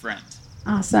do it with a friend.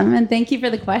 Awesome. And thank you for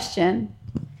the question.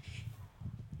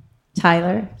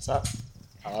 Tyler. What's up?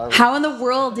 How in the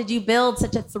world did you build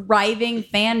such a thriving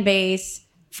fan base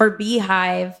for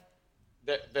Beehive?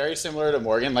 Very similar to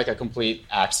Morgan, like a complete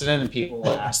accident, and people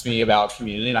ask me about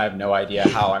community, and I have no idea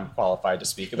how I'm qualified to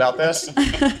speak about this.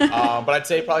 But I'd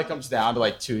say it probably comes down to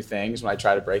like 2 things when I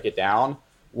try to break it down.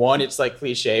 One, it's like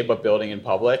cliche, but building in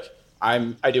public.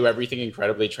 I do everything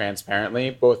incredibly transparently,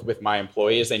 both with my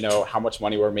employees. They know how much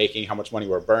money we're making, how much money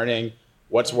we're burning,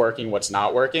 what's working, what's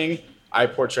not working. I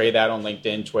portray that on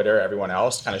LinkedIn, Twitter, everyone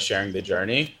else, kind of sharing the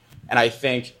journey. And I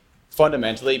think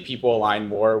fundamentally people align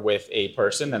more with a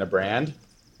person than a brand.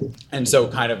 And so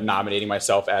kind of nominating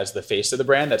myself as the face of the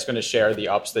brand that's going to share the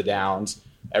ups, the downs,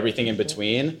 everything in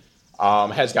between,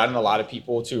 has gotten a lot of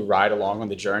people to ride along on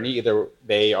the journey. Either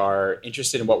they are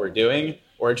interested in what we're doing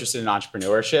or interested in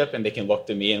entrepreneurship, and they can look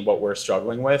to me and what we're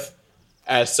struggling with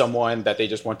as someone that they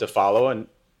just want to follow. And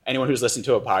anyone who's listened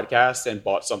to a podcast and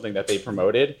bought something that they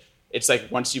promoted, it's like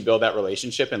once you build that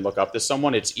relationship and look up to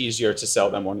someone, it's easier to sell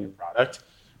them on your product.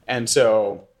 And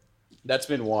so that's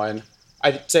been one.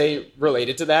 I'd say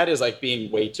related to that is like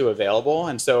being way too available.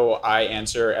 And so I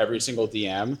answer every single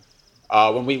DM.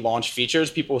 When we launch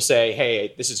features, people say,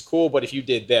 hey, this is cool, but if you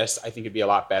did this, I think it'd be a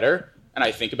lot better. And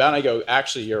I think about it and I go,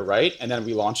 actually, you're right. And then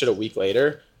we launch it a week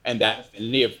later. And that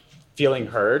affinity of feeling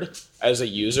heard as a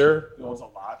user knows a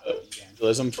lot of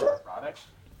evangelism for our product.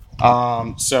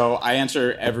 So I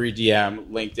answer every DM,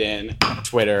 LinkedIn,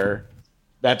 Twitter,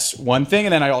 that's one thing.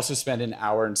 And then I also spend an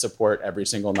hour in support every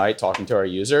single night talking to our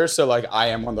users. So like I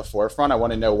am on the forefront. I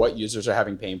want to know what users are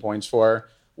having pain points for,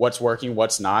 what's working,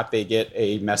 what's not. They get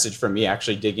a message from me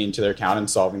actually digging into their account and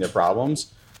solving their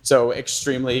problems. So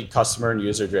extremely customer and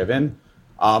user driven.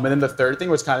 And then the third thing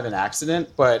was kind of an accident,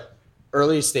 but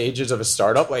early stages of a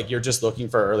startup, like you're just looking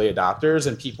for early adopters,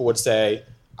 and people would say,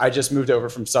 I just moved over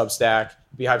from Substack.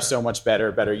 Beehive's so much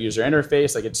better user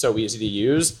interface. Like it's so easy to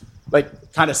use.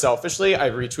 Like kind of selfishly,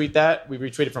 I retweet that. We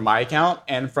retweeted from my account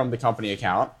and from the company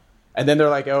account. And then they're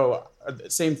like, oh,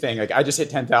 same thing. Like I just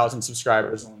hit 10,000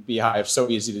 subscribers on Beehive. So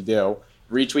easy to do.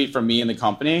 Retweet from me and the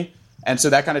company. And so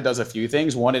that kind of does a few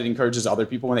things. One, it encourages other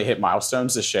people when they hit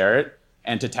milestones to share it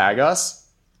and to tag us.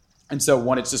 And so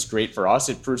one, it's just great for us.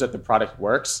 It proves that the product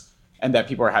works and that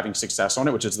people are having success on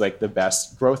it, which is like the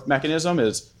best growth mechanism,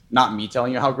 is not me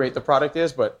telling you how great the product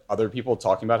is, but other people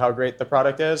talking about how great the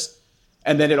product is.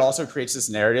 And then it also creates this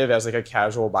narrative as like a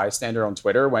casual bystander on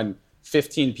Twitter when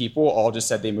 15 people all just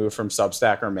said they moved from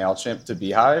Substack or MailChimp to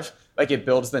Beehive. Like it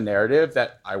builds the narrative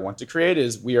that I want to create,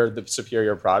 is we are the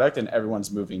superior product and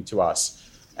everyone's moving to us.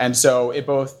 And so it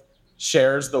both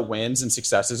shares the wins and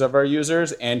successes of our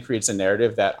users and creates a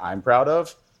narrative that I'm proud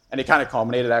of. And it kind of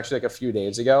culminated actually like a few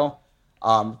days ago.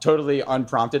 Totally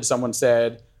unprompted, someone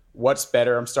said, what's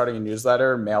better? I'm starting a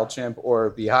newsletter, MailChimp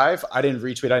or Beehive. I didn't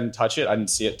retweet, I didn't touch it. I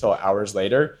didn't see it till hours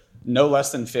later. No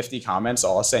less than 50 comments,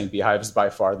 all saying Beehive is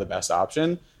by far the best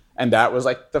option. And that was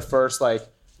like the first like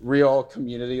real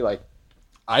community. Like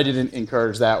I didn't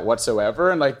encourage that whatsoever.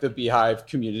 And like the Beehive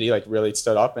community like really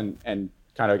stood up and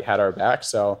kind of had our back.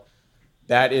 So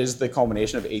that is the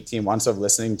culmination of 18 months of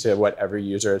listening to what every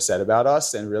user has said about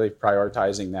us and really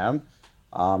prioritizing them.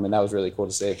 And that was really cool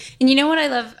to see. And you know what I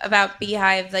love about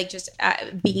Beehive, like just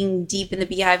being deep in the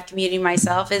Beehive community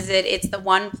myself, is that it's the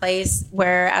one place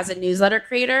where as a newsletter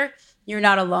creator, you're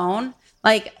not alone.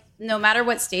 Like no matter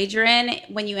what stage you're in,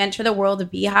 when you enter the world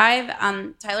of Beehive,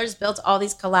 Tyler's built all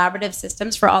these collaborative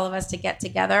systems for all of us to get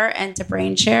together and to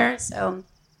brain share. So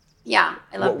yeah,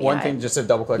 I love Beehive. One thing just to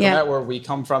double click on that, where we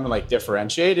come from and like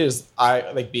differentiate, is I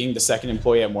like being the second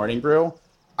employee at Morning Brew.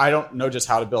 I don't know just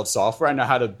how to build software. I know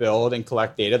how to build and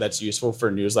collect data that's useful for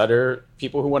newsletter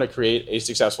people who want to create a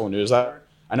successful newsletter.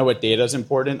 I know what data is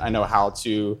important. I know how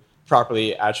to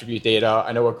properly attribute data.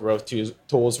 I know what growth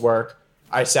tools work.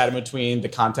 I sat in between the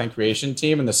content creation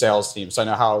team and the sales team. So I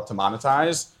know how to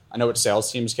monetize. I know what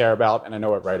sales teams care about, and I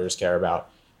know what writers care about.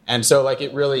 And so like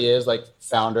it really is like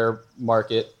founder,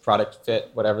 market, product fit,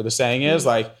 whatever the saying is.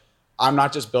 Like I'm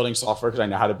not just building software because I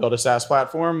know how to build a SaaS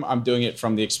platform. I'm doing it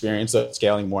from the experience of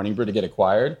scaling Morning Brew to get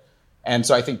acquired. And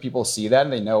so I think people see that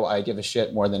and they know I give a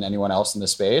shit more than anyone else in the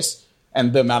space.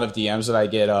 And the amount of DMs that I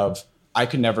get of, I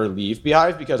could never leave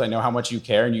Beehive because I know how much you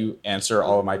care and you answer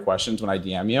all of my questions when I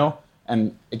DM you.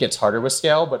 And it gets harder with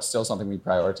scale, but still something we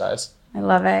prioritize. I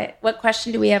love it. What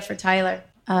question do we have for Tyler?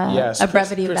 Yes, a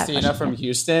brevity of that Christina question. from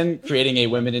Houston, creating a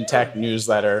Women in Tech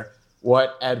newsletter.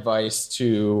 What advice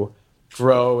to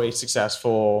grow a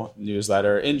successful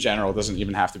newsletter in general? It doesn't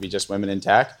even have to be just women in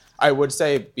tech. I would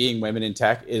say being women in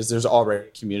tech is there's already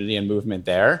community and movement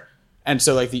there. And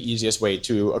so like the easiest way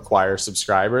to acquire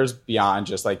subscribers beyond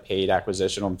just like paid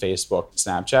acquisition on Facebook,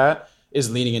 Snapchat, is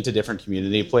leaning into different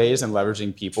community plays and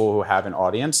leveraging people who have an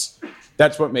audience.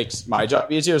 That's what makes my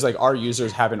job easier, is like our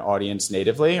users have an audience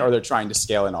natively or they're trying to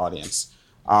scale an audience.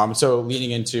 So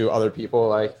leaning into other people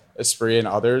like Esprit and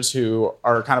others who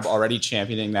are kind of already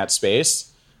championing that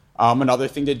space. Another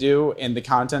thing to do in the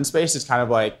content space is kind of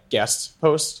like guest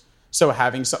posts. So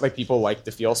having some, like people like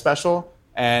to feel special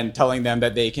and telling them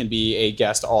that they can be a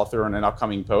guest author on an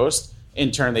upcoming post.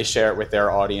 In turn, they share it with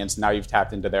their audience. Now you've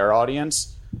tapped into their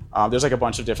audience. There's like a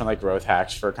bunch of different like growth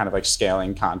hacks for kind of like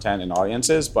scaling content and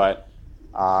audiences, but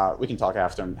we can talk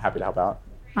after. I'm happy to help out.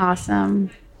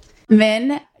 Awesome.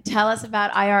 Vin, tell us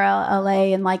about IRL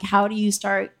LA and like how do you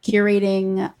start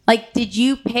curating? Like, did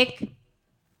you pick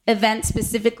events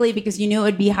specifically because you knew it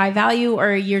would be high value,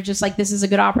 or you're just like, this is a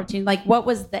good opportunity? Like, what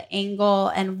was the angle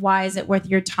and why is it worth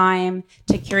your time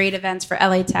to curate events for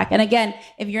LA Tech? And again,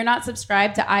 if you're not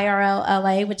subscribed to IRL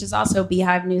LA, which is also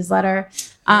Beehive newsletter,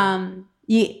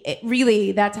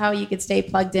 really, that's how you could stay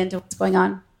plugged into what's going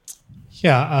on.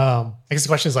 Yeah, I guess the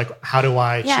question is like, how do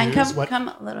I choose? Yeah, and come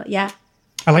a little, yeah.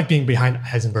 I like being behind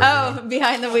Heisenberg. Oh,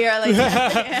 behind the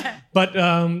WeAreLATech. But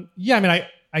yeah, I mean,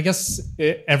 I guess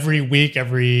every week,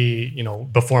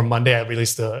 before Monday, I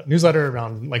release the newsletter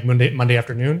around like Monday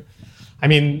afternoon. I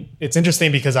mean, it's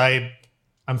interesting because I'm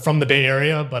from the Bay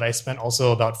Area, but I spent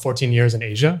also about 14 years in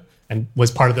Asia and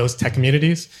was part of those tech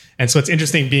communities. And so it's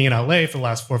interesting being in LA for the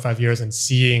last 4 or 5 years and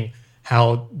seeing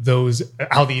how the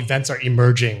events are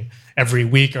emerging every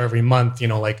week or every month,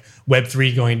 like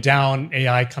Web3 going down,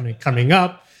 AI coming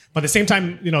up. But at the same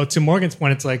time, to Morgan's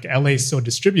point, it's like LA is so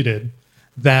distributed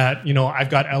that, I've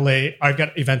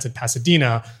got events in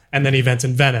Pasadena and then events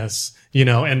in Venice,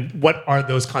 and what are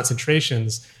those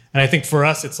concentrations? And I think for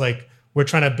us, it's like we're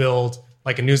trying to build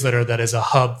like a newsletter that is a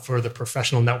hub for the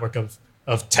professional network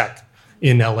of tech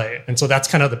in LA. And so that's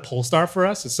kind of the pole star for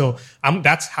us. And so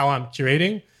that's how I'm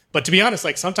curating. But to be honest,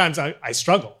 like sometimes I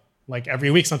struggle. Like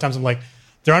every week, sometimes I'm like,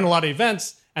 there aren't a lot of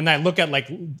events. And then I look at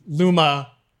like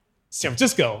Luma San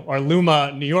Francisco or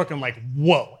Luma New York. And I'm like,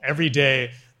 whoa, every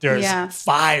day there's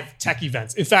 5 tech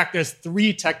events. In fact, there's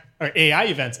 3 tech or AI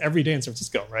events every day in San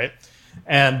Francisco, right?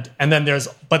 And then to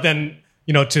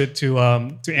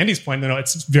Andy's point,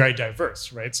 it's very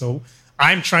diverse, right? So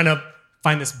I'm trying to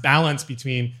find this balance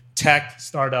between tech,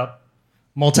 startup,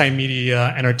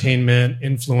 multimedia, entertainment,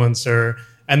 influencer,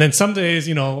 and then some days,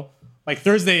 like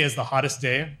Thursday is the hottest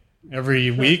day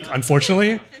every week,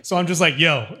 unfortunately. So I'm just like,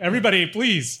 yo, everybody,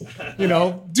 please,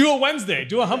 do a Wednesday,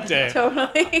 do a hump day.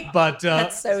 Totally. But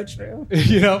that's so true.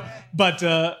 But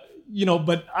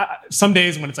some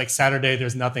days when it's like Saturday,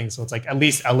 there's nothing. So it's like at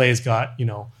least LA's got,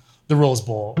 the Rose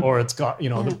Bowl, or it's got,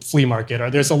 the flea market,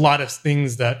 or there's a lot of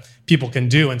things that people can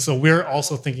do. And so we're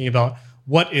also thinking about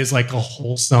what is like a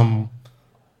wholesome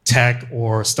tech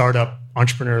or startup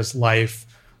entrepreneur's life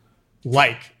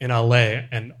like in LA,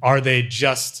 and are they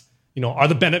just, are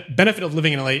the benefit of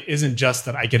living in LA isn't just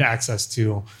that I get access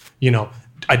to,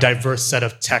 a diverse set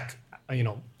of tech,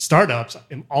 startups.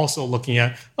 I'm also looking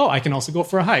at, I can also go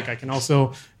for a hike. I can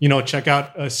also, check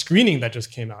out a screening that just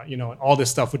came out, and all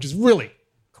this stuff, which is really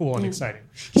cool and exciting.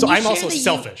 So I'm also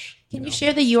selfish. Can you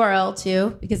share the URL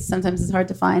too? Because sometimes it's hard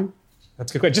to find.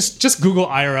 That's a good question. Just Google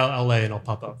IRL LA and it'll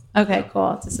pop up. Okay,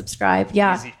 cool. To subscribe.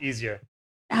 Yeah. Easier.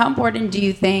 How important do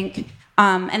you think,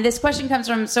 and this question comes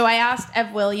from, so I asked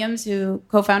Ev Williams, who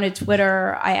co-founded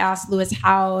Twitter. I asked Lewis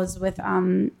Howes with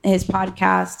his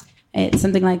podcast. It's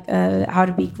something like How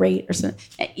to Be Great or something.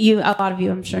 A lot of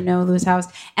you, I'm sure, know Lewis Howes.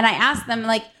 And I asked them,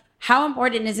 like, how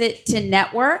important is it to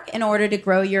network in order to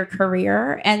grow your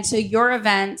career? And so your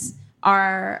events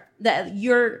are that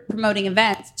you're promoting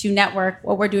events to network,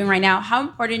 what we're doing right now. How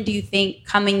important do you think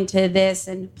coming to this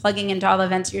and plugging into all the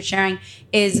events you're sharing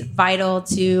is vital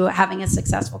to having a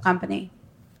successful company?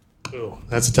 Ooh,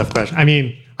 that's a tough question. I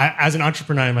mean, as an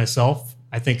entrepreneur myself,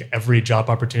 I think every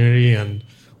job opportunity and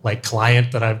like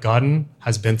client that I've gotten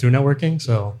has been through networking.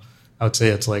 So I would say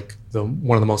it's like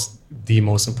one of the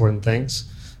most important things.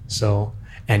 So,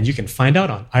 and you can find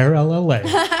out on IRLLA.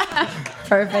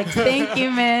 Perfect. Thank you,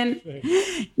 man.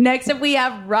 Next up, we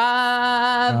have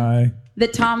Rob. Hi. The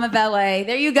Tom of LA.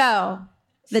 There you go.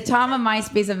 The Tom of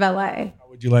MySpace of LA. How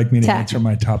would you like me to answer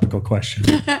my topical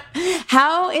question?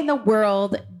 How in the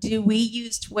world do we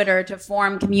use Twitter to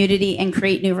form community and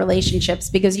create new relationships?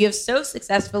 Because you have so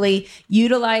successfully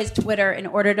utilized Twitter in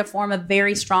order to form a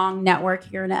very strong network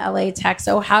here in LA Tech.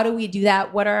 So how do we do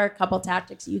that? What are a couple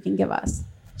tactics you can give us?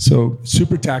 So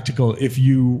super tactical. If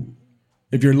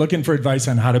you're looking for advice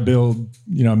on how to build,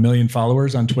 1 million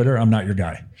followers on Twitter, I'm not your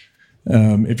guy.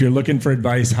 If you're looking for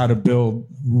advice how to build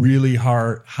really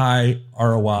high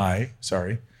ROI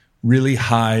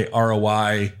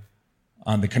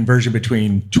on the conversion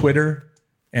between Twitter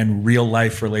and real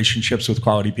life relationships with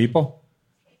quality people,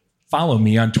 follow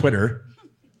me on Twitter,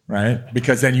 right?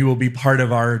 Because then you will be part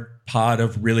of our pod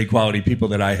of really quality people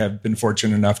that I have been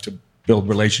fortunate enough to build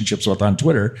relationships with on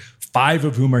Twitter, 5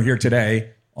 of whom are here today,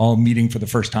 all meeting for the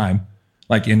first time,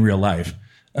 like in real life.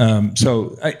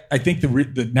 So I think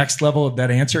the next level of that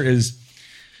answer is,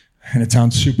 and it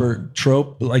sounds super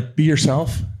trope, but like be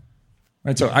yourself,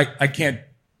 right? So I can't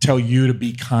tell you to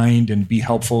be kind and be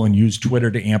helpful and use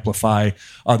Twitter to amplify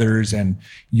others and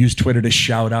use Twitter to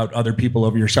shout out other people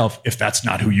over yourself if that's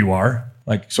not who you are.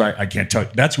 So I can't tell you.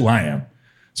 That's who I am.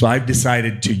 So I've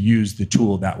decided to use the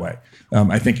tool that way.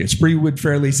 I think Esprit would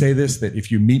fairly say this, that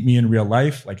if you meet me in real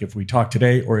life, like if we talk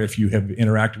today, or if you have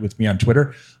interacted with me on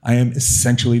Twitter, I am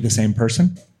essentially the same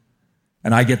person.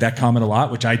 And I get that comment a lot,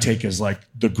 which I take as like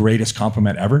the greatest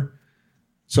compliment ever.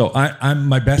 So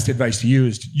my best advice to you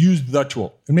is to use the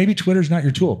tool. And maybe Twitter's not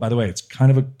your tool. By the way, it's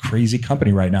kind of a crazy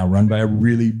company right now run by a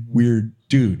really weird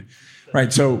dude.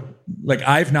 Right. So like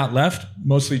I've not left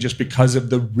mostly just because of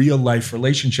the real life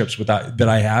relationships that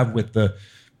I have with the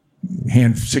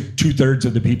 2/3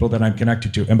 of the people that I'm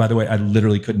connected to. And by the way, I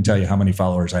literally couldn't tell you how many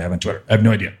followers I have on Twitter. I have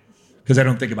no idea because I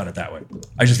don't think about it that way.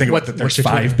 I just think about that there's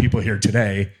 5 people here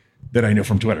today that I know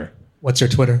from Twitter. What's your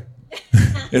Twitter?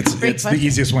 It's the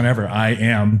easiest one ever. I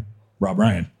am Rob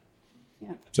Ryan.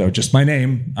 Yeah. So just my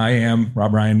name. I am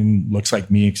Rob Ryan, and looks like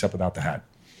me except without the hat.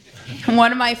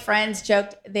 One of my friends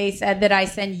joked, they said that I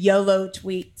send YOLO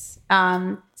tweets.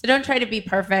 So don't try to be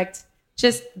perfect.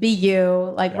 Just be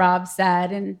you, like Rob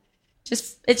said. And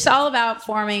just, it's all about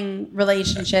forming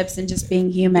relationships and just being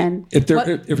human. If there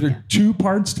are two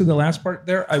parts to the last part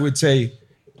there, I would say,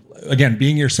 again,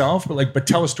 being yourself, but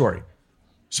tell a story.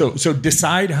 So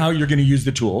decide how you're going to use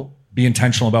the tool. Be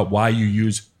intentional about why you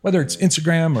use, whether it's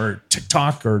Instagram or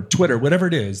TikTok or Twitter, whatever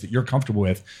it is that you're comfortable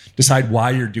with. Decide why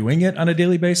you're doing it on a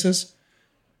daily basis,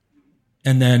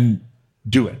 and then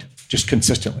do it just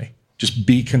consistently. Just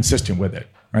be consistent with it.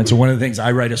 Right. So one of the things,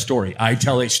 I write a story. I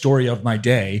tell a story of my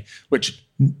day, which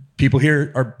people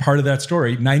here are part of that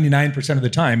story. 99% of the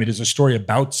time, it is a story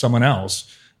about someone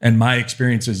else and my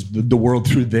experiences, the world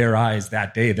through their eyes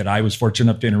that day that I was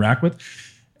fortunate enough to interact with.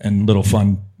 And little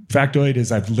fun factoid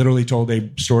is I've literally told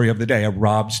a story of the day, a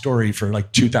Rob story, for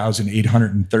like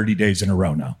 2,830 days in a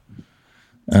row now.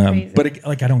 But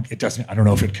I don't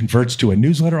know if it converts to a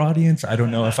newsletter audience. I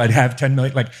don't know if I'd have 10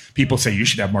 million. Like, people say you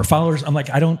should have more followers. I'm like,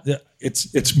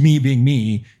 it's me being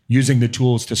me, using the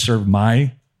tools to serve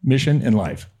my mission in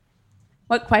life.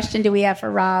 What question do we have for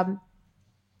Rob?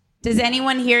 Does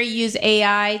anyone here use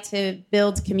AI to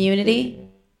build community?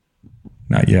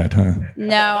 Not yet, huh?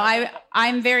 No,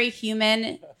 I'm very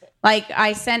human. Like,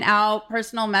 I sent out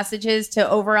personal messages to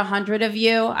over 100 of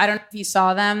you. I don't know if you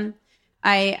saw them.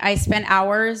 I spent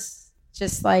hours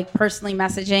just like personally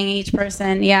messaging each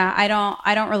person. Yeah, I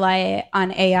don't rely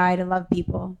on AI to love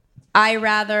people. I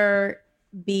rather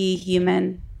be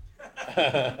human.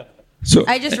 So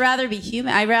I just rather be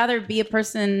human. I'd rather be a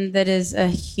person that is a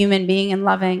human being and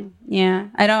loving.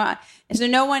 Yeah, so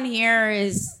no one here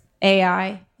is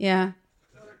AI. Yeah.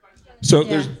 So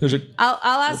yeah. there's a.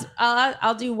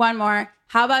 I'll do one more.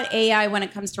 How about AI when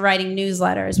it comes to writing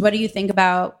newsletters? What do you think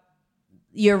about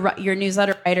your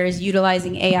newsletter writers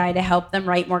utilizing AI to help them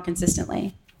write more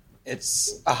consistently?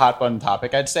 It's a hot button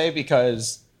topic, I'd say,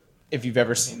 because if you've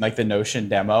ever seen like the Notion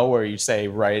demo where you say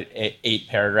write 8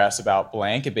 paragraphs about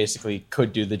blank, it basically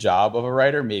could do the job of a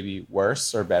writer, maybe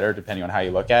worse or better, depending on how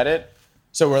you look at it.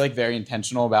 So we're like very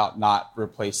intentional about not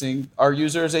replacing our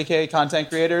users, aka content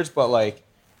creators, but like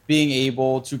being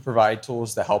able to provide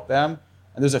tools to help them.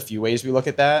 And there's a few ways we look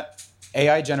at that.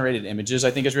 AI generated images,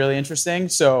 I think, is really interesting.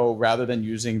 So rather than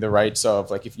using the rights of,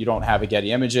 like, if you don't have a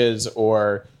Getty Images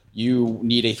or you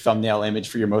need a thumbnail image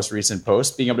for your most recent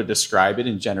post, being able to describe it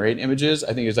and generate images,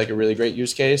 I think is like a really great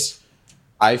use case.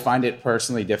 I find it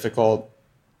personally difficult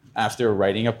after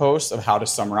writing a post of how to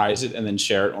summarize it and then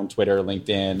share it on Twitter,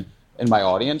 LinkedIn, in my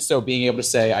audience. So being able to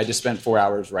say, I just spent 4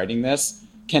 hours writing this.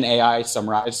 Can AI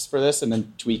summarize for this and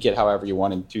then tweak it however you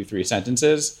want in 2-3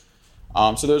 sentences?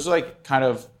 So those are like kind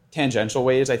of tangential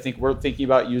ways I think we're thinking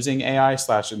about using AI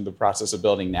 / in the process of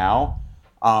building now.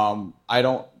 I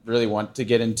don't really want to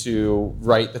get into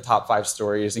write the top 5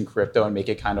 stories in crypto and make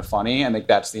it kind of funny. I think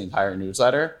that's the entire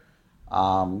newsletter.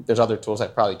 There's other tools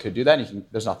that probably could do that.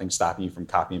 There's nothing stopping you from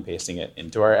copy and pasting it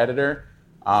into our editor.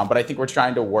 But I think we're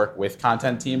trying to work with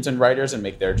content teams and writers and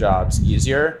make their jobs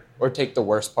easier, or take the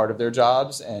worst part of their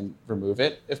jobs and remove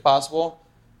it if possible.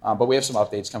 But we have some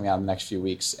updates coming out in the next few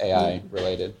weeks, AI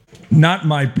related. Not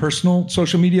my personal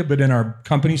social media, but in our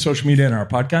company social media and our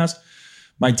podcast,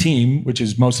 my team, which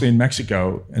is mostly in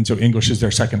Mexico, and so English is their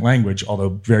second language, although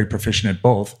very proficient at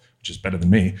both, which is better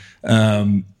than me.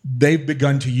 They've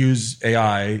begun to use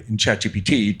AI and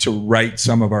ChatGPT to write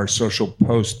some of our social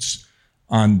posts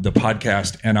on the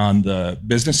podcast and on the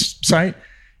business site.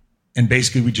 And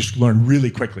basically we just learned really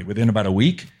quickly within about a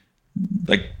week.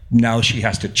 Like, now she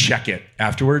has to check it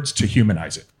afterwards to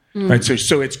humanize it. Right.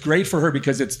 So it's great for her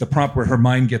because it's the prompt where her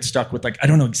mind gets stuck with, like, I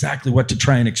don't know exactly what to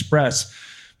try and express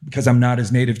because I'm not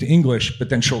as native to English, but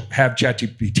then she'll have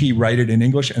ChatGPT write it in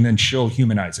English and then she'll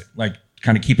humanize it, like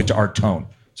kind of keep it to our tone.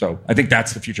 So I think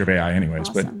that's the future of AI anyways.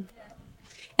 Awesome.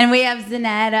 And we have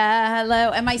Zanetta.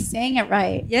 Hello. Am I saying it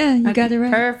right? Yeah, you got it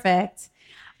right. Perfect.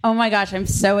 Oh my gosh, I'm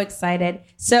so excited.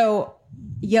 So,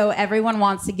 everyone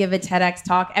wants to give a TEDx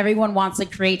talk. Everyone wants to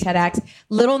create TEDx.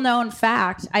 Little known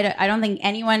fact, I don't think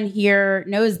anyone here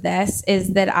knows this,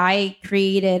 is that I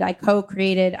co-created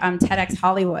TEDx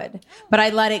Hollywood, but I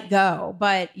let it go.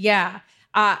 But yeah,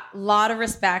 a lot of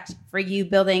respect for you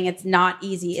building. It's not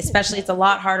easy, especially it's a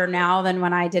lot harder now than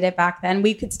when I did it back then.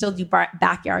 We could still do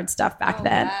backyard stuff back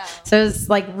then. Wow. So it's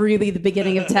like really the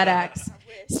beginning of TEDx.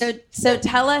 So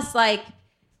tell us, like,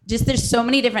 just there's so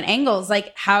many different angles.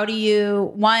 Like, how'd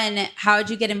you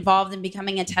get involved in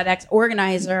becoming a TEDx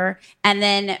organizer? And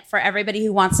then for everybody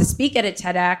who wants to speak at a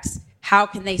TEDx, how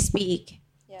can they speak?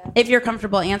 Yeah. If you're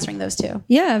comfortable answering those two.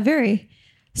 Yeah, very.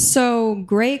 So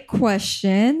great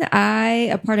question.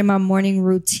 A part of my morning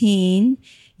routine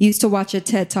used to watch a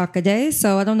TED Talk a day.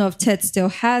 So I don't know if TED still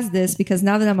has this, because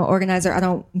now that I'm an organizer, I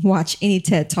don't watch any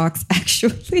TED Talks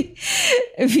actually,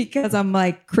 because I'm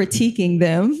like critiquing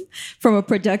them from a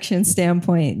production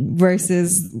standpoint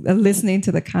versus listening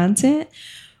to the content.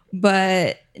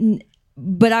 But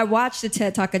I watched the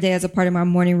TED Talk a day as a part of my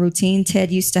morning routine.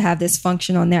 TED used to have this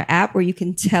function on their app where you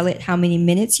can tell it how many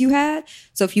minutes you had.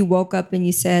 So if you woke up and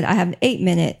you said, I have 8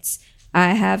 minutes,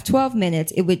 I have 12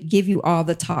 minutes, it would give you all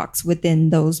the talks within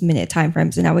those minute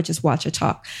timeframes, and I would just watch a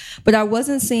talk. But I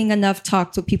wasn't seeing enough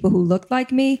talks with people who looked like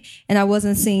me, and I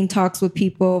wasn't seeing talks with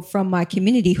people from my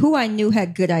community who I knew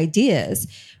had good ideas.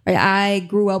 Right? I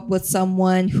grew up with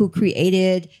someone who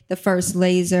created the first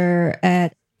laser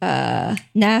at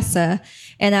NASA,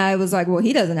 and I was like, well,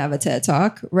 he doesn't have a TED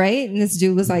Talk, right? And this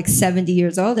dude was like 70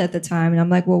 years old at the time, and I'm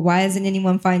like, well, why isn't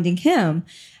anyone finding him?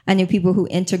 I knew people who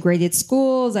integrated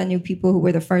schools. I knew people who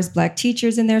were the first Black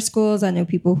teachers in their schools. I knew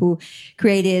people who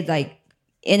created like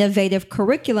innovative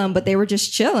curriculum, but they were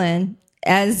just chilling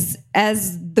as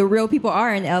the real people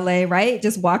are in LA, right?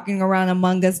 Just walking around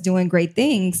among us doing great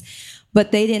things,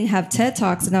 but they didn't have TED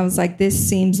Talks. And I was like, this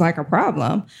seems like a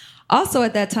problem. Also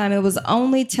at that time, it was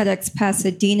only TEDx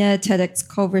Pasadena, TEDx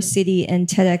Culver City, and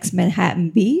TEDx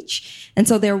Manhattan Beach. And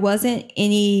so there wasn't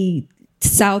any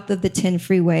south of the 10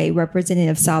 freeway representative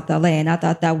of South LA. And I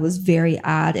thought that was very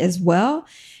odd as well.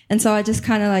 And so I just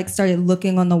kind of like started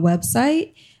looking on the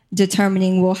website,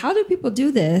 determining, well, how do people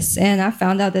do this? And I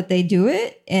found out that they do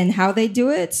it and how they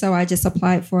do it. So I just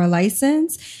applied for a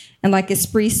license. And like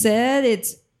Esprit said,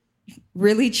 it's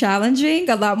really challenging,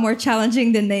 a lot more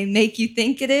challenging than they make you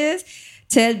think it is.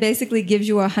 TED basically gives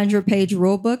you a 100-page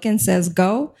rule book and says,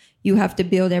 go. You have to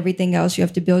build everything else. You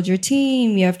have to build your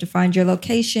team. You have to find your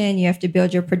location. You have to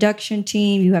build your production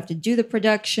team. You have to do the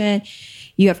production.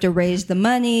 You have to raise the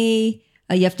money.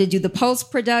 You have to do the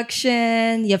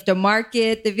post-production. You have to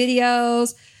market the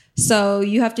videos. So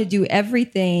you have to do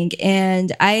everything.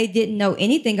 And I didn't know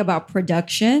anything about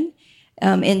production.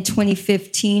 In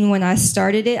 2015, when I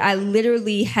started it, I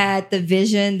literally had the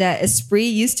vision that Esprit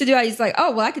used to do. I was like,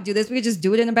 oh, well, I could do this. We could just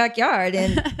do it in the backyard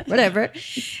and whatever.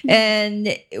 And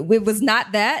it was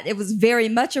not that. It was very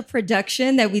much a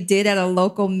production that we did at a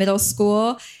local middle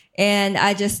school. And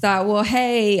I just thought, well,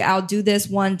 hey, I'll do this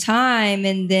one time,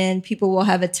 and then people will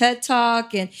have a TED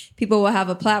Talk and people will have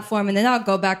a platform, and then I'll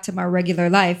go back to my regular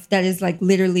life. That is like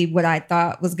literally what I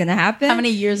thought was going to happen. How many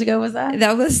years ago was that?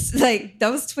 That was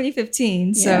 2015.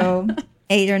 Yeah. So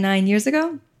 8 or 9 years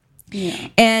ago. Yeah.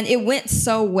 And it went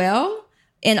so well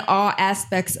in all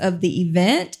aspects of the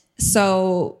event.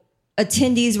 So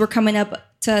attendees were coming up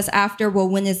to us after, well,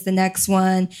 when is the next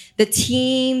one? The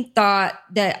team thought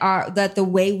that the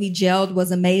way we gelled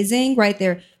was amazing, right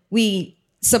there. We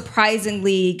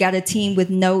surprisingly got a team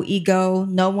with no ego.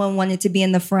 No one wanted to be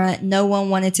in the front. No one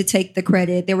wanted to take the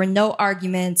credit. There were no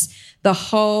arguments the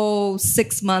whole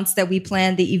 6 months that we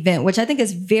planned the event, which I think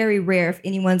is very rare if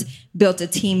anyone's built a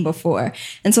team before.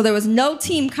 And so there was no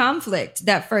team conflict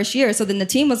that first year. So then the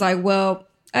team was like, well,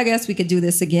 I guess we could do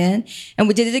this again. And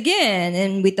we did it again.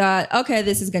 And we thought, okay,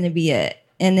 this is going to be it.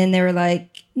 And then they were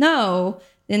like, no.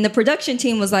 And the production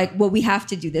team was like, well, we have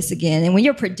to do this again. And when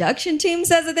your production team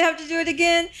says that they have to do it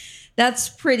again, that's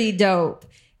pretty dope.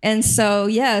 And so,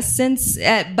 yeah,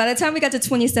 by the time we got to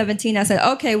 2017, I said,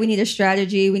 okay, we need a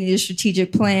strategy. We need a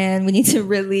strategic plan. We need to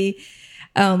really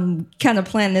kind of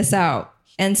plan this out.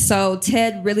 And so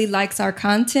TED really likes our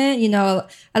content. You know,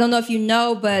 I don't know if you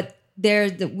know, but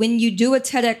when you do a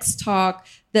TEDx talk,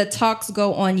 the talks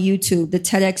go on YouTube, the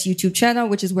TEDx YouTube channel,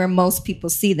 which is where most people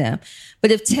see them. But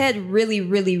if TED really,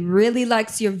 really, really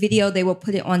likes your video, they will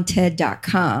put it on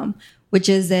TED.com, which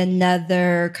is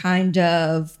another kind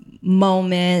of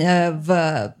moment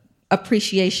of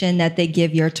appreciation that they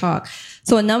give your talk.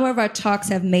 So a number of our talks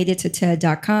have made it to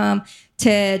TED.com.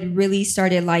 TED really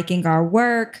started liking our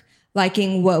work,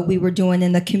 liking what we were doing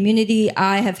in the community.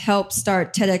 I have helped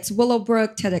start TEDx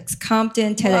Willowbrook, TEDx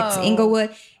Compton, TEDx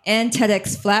Inglewood, and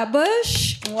TEDx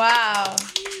Flatbush. Wow.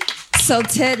 So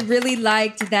TED really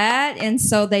liked that. And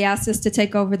so they asked us to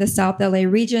take over the South LA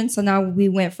region. So now we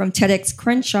went from TEDx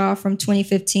Crenshaw from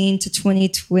 2015 to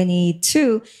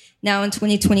 2022. Now in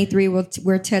 2023, we're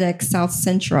TEDx South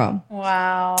Central.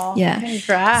 Wow. Yeah.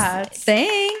 Congrats.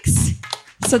 Thanks.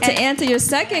 So to answer your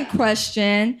second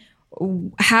question,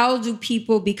 how do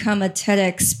people become a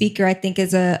TEDx speaker, I think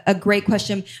is a great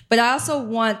question. But I also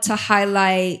want to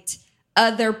highlight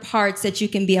other parts that you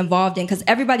can be involved in, because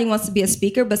everybody wants to be a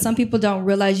speaker, but some people don't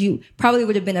realize you probably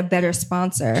would have been a better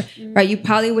sponsor, right? You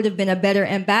probably would have been a better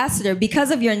ambassador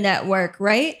because of your network,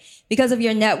 right? Because of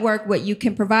your network, what you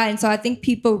can provide. And so I think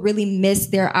people really miss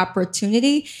their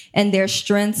opportunity and their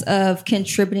strengths of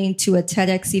contributing to a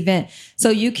TEDx event. So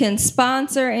you can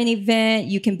sponsor an event,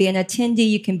 you can be an attendee,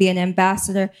 you can be an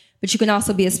ambassador, but you can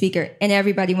also be a speaker, and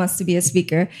everybody wants to be a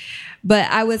speaker.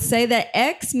 But I would say that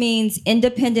X means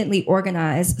independently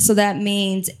organized. So that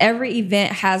means every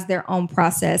event has their own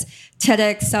process.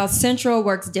 TEDx South Central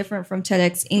works different from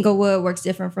TEDx Inglewood, works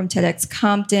different from TEDx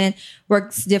Compton,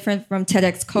 works different from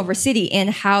TEDx Culver City in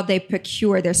how they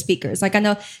procure their speakers. Like I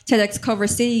know TEDx Culver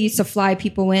City used to fly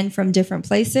people in from different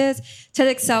places.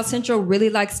 TEDx South Central really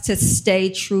likes to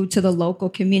stay true to the local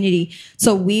community.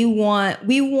 So we want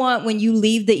when you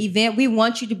leave the event, we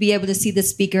want you to be able to see the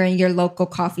speaker in your local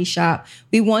coffee shop.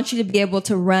 We want you to be able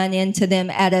to run into them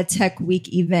at a Tech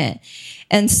Week event.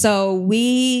 And so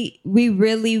we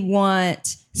really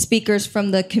want speakers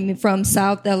from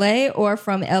South LA or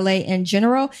from LA in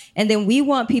general. And then we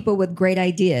want people with great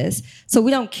ideas. So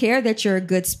we don't care that you're a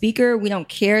good speaker. We don't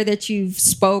care that you've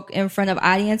spoke in front of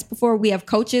audience before. We have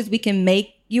coaches. We can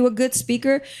make you a good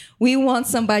speaker. We want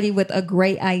somebody with a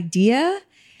great idea.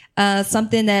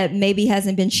 Something that maybe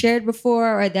hasn't been shared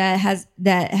before, or that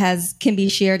can be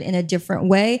shared in a different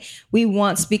way. We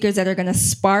want speakers that are going to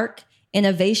spark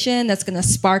innovation, that's going to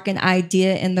spark an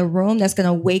idea in the room, that's going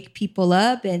to wake people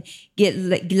up and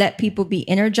let people be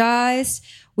energized.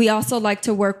 We also like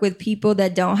to work with people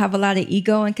that don't have a lot of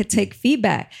ego and could take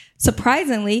feedback.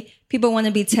 Surprisingly, people want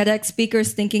to be TEDx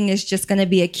speakers thinking it's just going to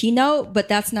be a keynote, but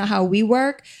that's not how we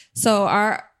work. So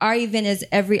our event is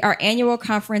our annual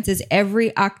conference is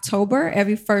every October,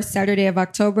 every first Saturday of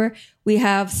October. We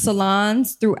have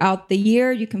salons throughout the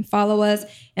year. You can follow us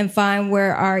and find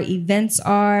where our events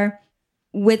are.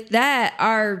 With that,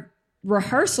 our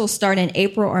rehearsals start in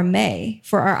April or May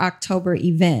for our October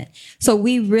event. So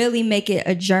we really make it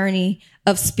a journey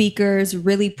of speakers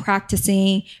really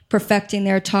practicing, perfecting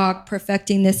their talk,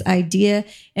 perfecting this idea,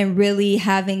 and really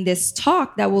having this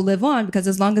talk that will live on, because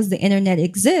as long as the internet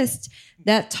exists,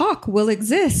 that talk will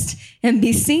exist and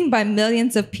be seen by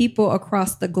millions of people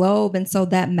across the globe. And so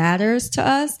that matters to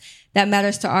us. That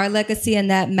matters to our legacy,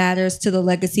 and that matters to the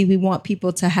legacy we want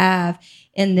people to have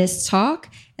in this talk.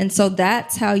 And so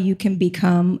that's how you can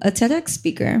become a TEDx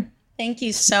speaker. Thank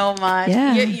you so much.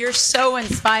 Yeah. You're so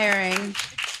inspiring.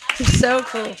 You're so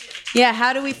cool. Yeah,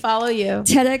 how do we follow you?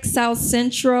 TEDx South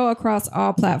Central across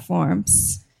all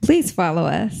platforms. Please follow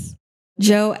us.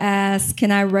 Joe asked,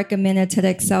 can I recommend a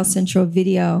TEDx South Central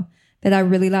video that I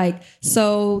really like?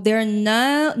 So there are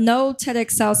no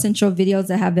TEDx South Central videos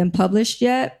that have been published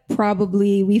yet.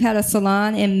 Probably we've had a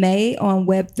salon in May on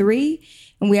Web3,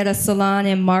 and we had a salon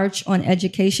in March on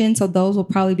education. So those will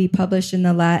probably be published in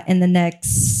the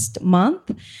next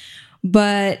month.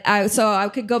 But I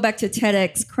could go back to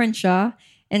TEDx Crenshaw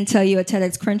and tell you a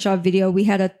TEDx Crenshaw video. We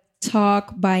had a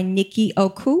talk by Nikki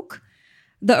O'Cook.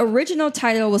 The original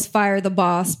title was Fire the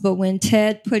Boss, but when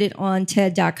TED put it on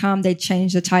TED.com, they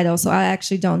changed the title. So I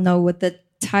actually don't know what the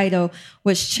title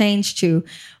was changed to.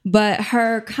 But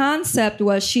her concept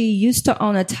was she used to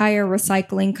own a tire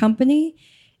recycling company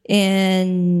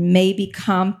in maybe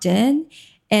Compton.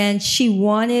 And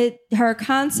her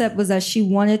concept was that she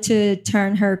wanted to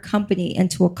turn her company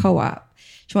into a co-op.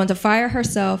 She wanted to fire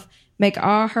herself, make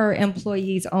all her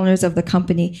employees owners of the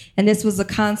company. And this was the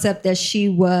concept that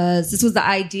this was the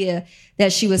idea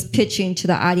that she was pitching to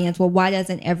the audience. Well, why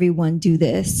doesn't everyone do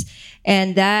this?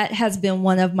 And that has been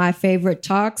one of my favorite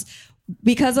talks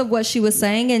because of what she was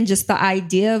saying and just the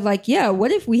idea of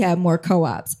what if we had more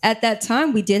co-ops? At that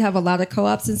time, we did have a lot of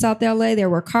co-ops in South LA. There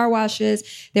were car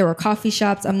washes, there were coffee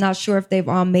shops. I'm not sure if they've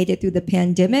all made it through the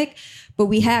pandemic, but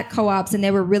we had co-ops and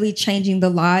they were really changing the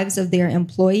lives of their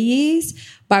employees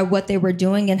by what they were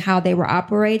doing and how they were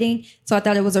operating. So I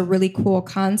thought it was a really cool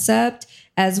concept,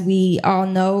 as we all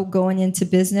know, going into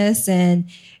business. And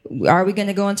are we going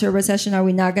to go into a recession? Are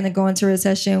we not going to go into a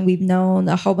recession? We've known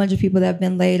a whole bunch of people that have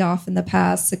been laid off in the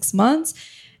past 6 months.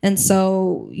 And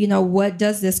so, what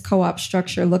does this co-op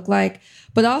structure look like?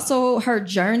 But also her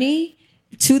journey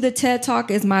to the TED Talk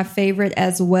is my favorite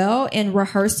as well. In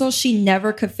rehearsal, she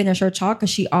never could finish her talk because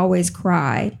she always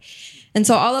cried. And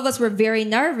so all of us were very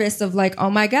nervous of oh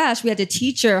my gosh, we had to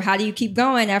teach her, how do you keep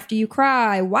going after you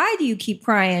cry? Why do you keep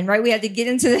crying, right? We had to get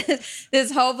into this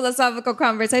whole philosophical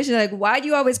conversation. Why do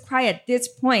you always cry at this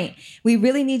point? We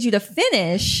really need you to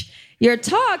finish. your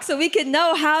talk so we could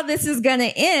know how this is going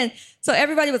to end. So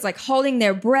everybody was like holding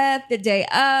their breath the day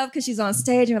of because she's on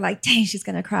stage and we're like, dang, she's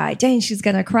going to cry. Dang, she's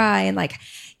going to cry. And like,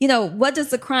 you know, what does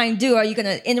the crying do? Are you going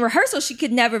to, in rehearsal, she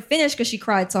could never finish because she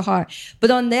cried so hard.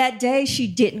 But on that day, she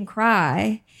didn't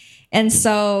cry. And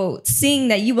so seeing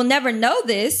that, you will never know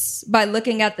this by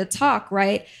looking at the talk,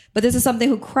 right? But this is something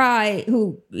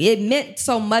who it meant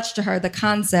so much to her, the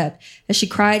concept, that she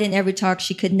cried in every talk.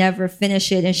 She could never finish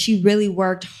it. And she really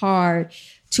worked hard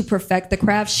to perfect the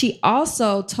craft. She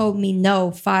also told me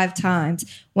no 5 times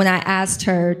when I asked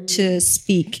her to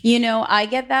speak. You know, I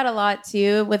get that a lot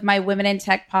too with my Women in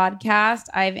Tech podcast.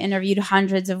 I've interviewed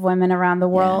hundreds of women around the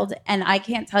world, and I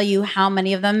can't tell you how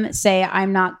many of them say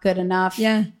I'm not good enough.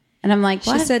 Yeah. And I'm like,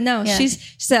 what? She said no. Yeah. She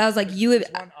said, I was like, you would.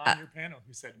 One on your panel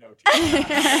who said no.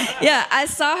 Yeah, I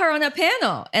saw her on a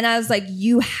panel and I was like,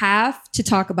 you have to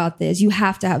talk about this. You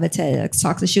have to have a TEDx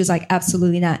talk. So she was like,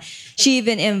 absolutely not. She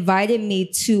even invited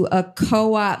me to a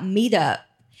co-op meetup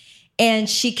and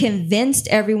she convinced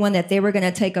everyone that they were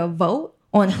going to take a vote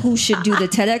on who should do the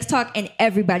TEDx talk, and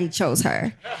everybody chose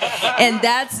her. And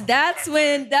that's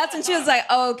when she was like,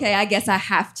 oh, okay, I guess I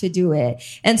have to do it.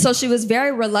 And so she was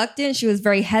very reluctant. She was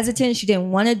very hesitant. She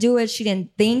didn't want to do it. She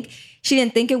didn't think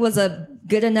it was a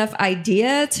good enough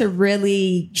idea to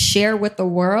really share with the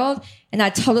world. And I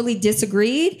totally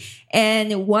disagreed.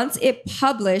 And once it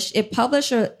published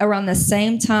around the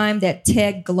same time that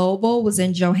TED Global was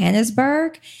in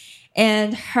Johannesburg.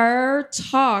 And her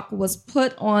talk was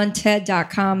put on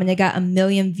TED.com and it got 1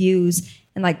 million views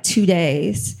in like 2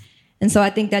 days. And so I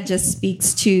think that just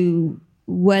speaks to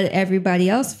what everybody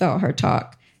else felt her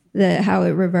talk, how it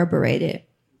reverberated.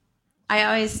 I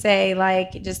always say,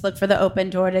 like, just look for the open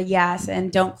door to yes and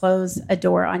don't close a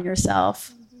door on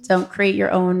yourself. Don't create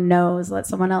your own no's. Let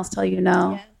someone else tell you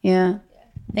no. Yeah.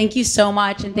 Thank you so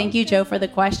much. And thank you, Joe, for the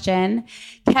question.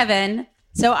 Kevin,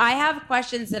 so I have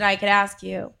questions that I could ask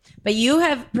you, but you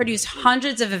have produced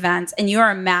hundreds of events and you are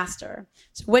a master.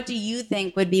 So what do you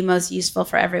think would be most useful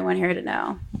for everyone here to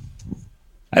know?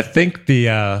 I think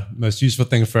the most useful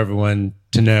thing for everyone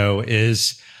to know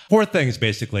is 4 things,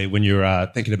 basically, when you're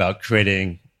thinking about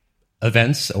creating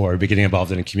events or getting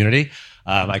involved in a community.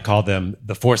 I call them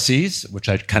the 4 C's, which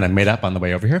I kind of made up on the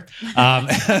way over here.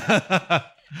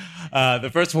 The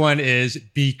first one is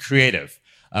be creative.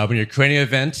 When you're creating an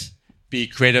event, be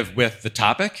creative with the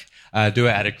topic. Do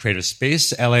it at a creative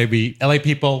space. LA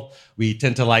people, we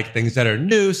tend to like things that are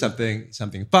new, something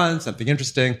fun, something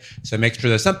interesting. So make sure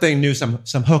there's something new,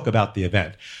 some hook about the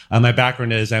event. My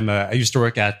background is I used to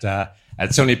work at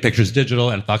Sony Pictures Digital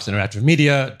and Fox Interactive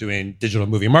Media doing digital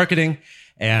movie marketing.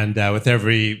 And with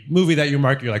every movie that you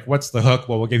market, you're like, what's the hook?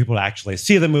 Well, we'll get people to actually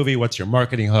see the movie. What's your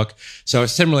marketing hook? So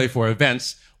similarly for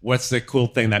events, what's the cool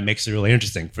thing that makes it really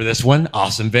interesting? For this one,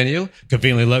 awesome venue,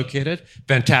 conveniently located,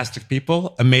 fantastic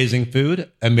people, amazing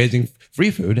food, amazing free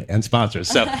food, and sponsors.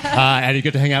 So, and you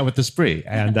get to hang out with the Spree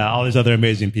and all these other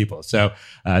amazing people. So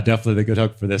definitely the good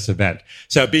hook for this event.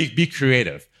 So be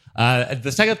creative.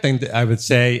 The second thing that I would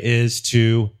say is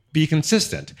to be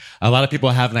consistent. A lot of people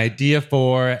have an idea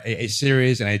for a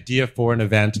series, an idea for an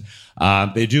event.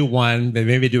 They do one, they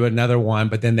maybe do another one,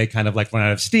 but then they kind of like run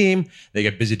out of steam. They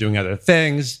get busy doing other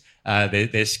things.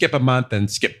 They skip a month and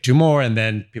skip 2 more, and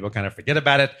then people kind of forget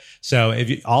about it. So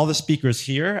all the speakers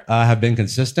here have been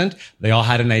consistent. They all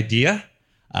had an idea.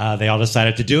 They all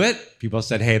decided to do it. People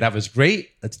said, hey, that was great.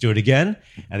 Let's do it again.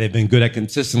 And they've been good at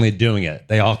consistently doing it.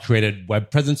 They all created web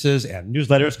presences and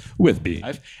newsletters with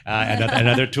Beehive and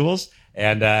other tools.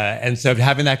 And so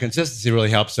having that consistency really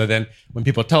helps. So then when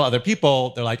people tell other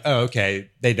people, they're like, oh, okay,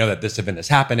 they know that this event is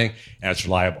happening and it's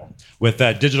reliable. With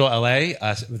Digital LA,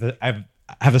 I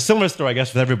have a similar story, I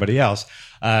guess, with everybody else.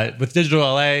 With Digital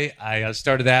LA, I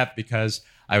started that because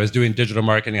I was doing digital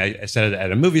marketing. I said it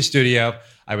at a movie studio.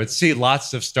 I would see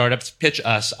lots of startups pitch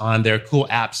us on their cool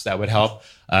apps that would help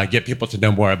get people to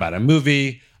know more about a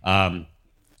movie,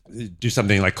 do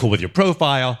something like cool with your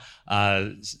profile,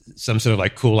 some sort of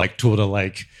like cool like tool to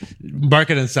like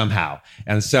market it somehow.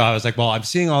 And so I was like, well, I'm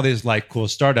seeing all these like cool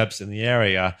startups in the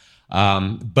area,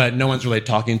 but no one's really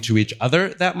talking to each other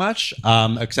that much,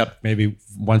 except maybe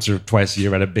once or twice a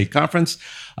year at a big conference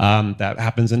that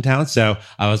happens in town. So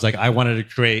I was like, I wanted to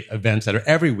create events that are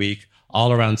every week,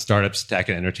 all around startups, tech,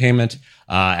 and entertainment,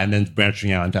 and then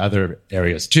branching out into other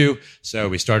areas too. So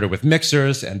we started with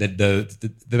mixers, and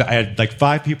then I had like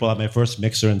 5 people at my first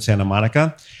mixer in Santa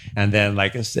Monica, and then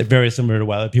like very similar to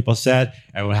what other people said,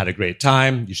 everyone had a great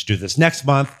time. You should do this next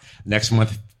month. Next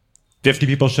month, 50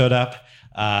 people showed up.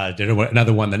 Did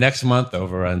another one the next month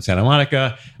over in Santa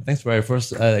Monica. I think it's where I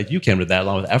first, you came to that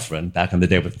along with Efren back in the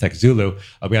day with Tech Zulu.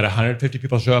 We had 150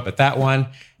 people show up at that one,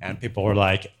 and people were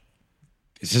like,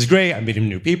 this is great. I'm meeting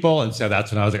new people. And so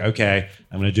that's when I was like, okay,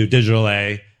 I'm going to do digital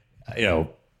A,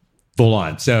 full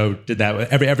on. So did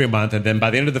that every month. And then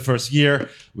by the end of the first year,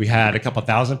 we had a couple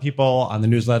thousand people on the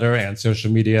newsletter and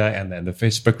social media and then the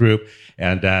Facebook group.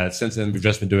 And since then, we've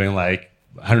just been doing like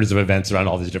hundreds of events around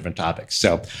all these different topics.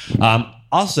 So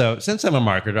also, since I'm a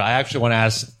marketer, I actually want to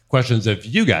ask questions of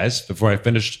you guys before I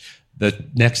finish the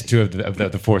next two of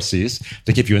the four C's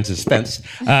to keep you in suspense.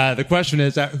 The question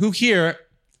is, who here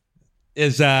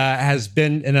has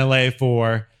been in LA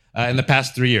for in the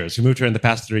past 3 years? Who moved here in the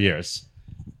past 3 years?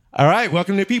 All right,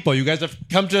 welcome new people. You guys have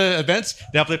come to events.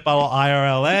 Definitely follow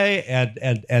IRLA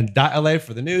and .LA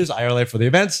for the news, IRLA for the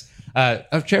events.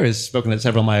 Cherry has spoken at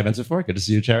several of my events before. Good to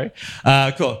see you, Cherry.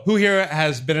 Cool. Who here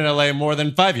has been in LA more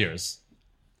than 5 years?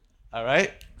 All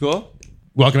right, cool.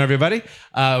 Welcome, everybody.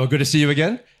 Well, good to see you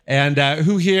again. And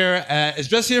who here is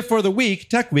just here for the week,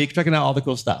 Tech Week, checking out all the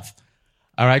cool stuff?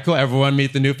 All right, cool. Everyone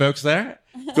meet the new folks there.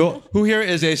 Cool. Who here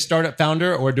is a startup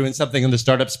founder or doing something in the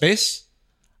startup space?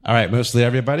 All right, mostly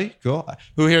everybody. Cool.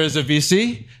 Who here is a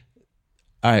VC?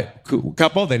 All right, cool.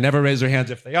 Couple. They never raise their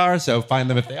hands if they are, so find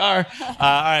them if they are. All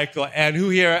right, cool. And who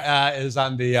here is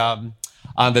on the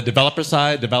developer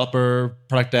side, developer,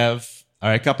 product dev? All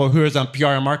right, couple. Who is on PR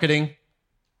and marketing?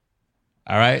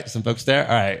 All right, some folks there.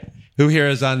 All right. Who here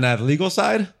is on the legal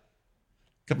side?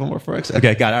 Couple more folks.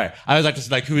 Okay, got it. All right. I was like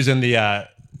just like who's in the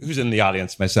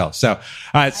audience myself. So all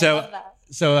right, so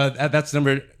that's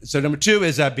number. So number 2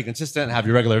 is be consistent and have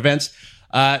your regular events.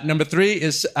 Number 3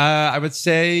 is I would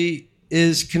say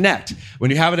is connect.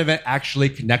 When you have an event, actually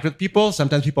connect with people.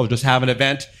 Sometimes people just have an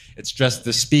event. It's just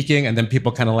the speaking, and then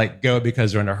people kind of like go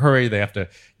because they're in a hurry. They have to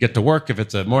get to work if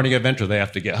it's a morning event, or they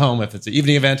have to get home if it's an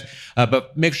evening event.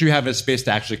 But make sure you have a space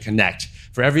to actually connect.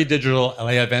 For every digital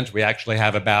LA event, we actually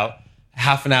have about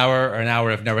half an hour or an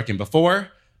hour of networking before.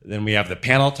 Then we have the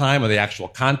panel time or the actual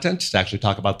content to actually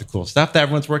talk about the cool stuff that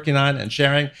everyone's working on and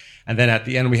sharing. And then at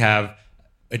the end, we have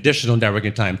additional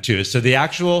networking time too. So the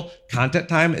actual content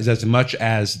time is as much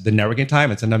as the networking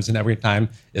time. And sometimes the networking time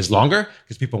is longer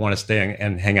because people want to stay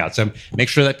and hang out. So make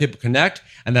sure that people connect.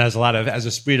 And then as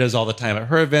Esprit does all the time at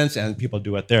her events, and people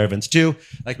do at their events too,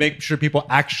 like make sure people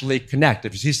actually connect.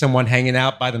 If you see someone hanging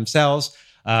out by themselves,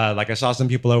 like I saw some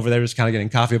people over there just kind of getting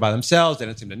coffee by themselves. They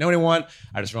didn't seem to know anyone.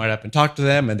 I just went up and talked to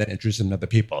them and then introduced them to other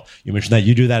people. You mentioned that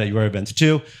you do that at your events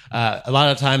too. A lot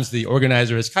of times the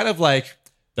organizer is kind of like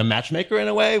the matchmaker in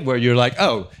a way where you're like,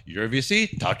 oh, you're a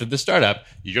VC, talk to the startup.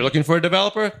 You're looking for a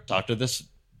developer, talk to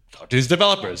these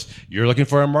developers. You're looking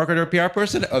for a marketer or PR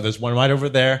person? Oh, there's one right over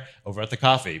there, over at the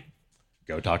coffee.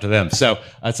 Go talk to them. So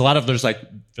it's a lot of just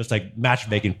like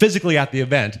matchmaking physically at the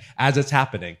event as it's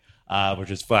happening.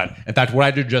 Which is fun. In fact, what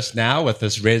I did just now with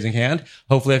this raising hand,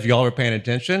 hopefully if you all were paying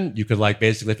attention, you could like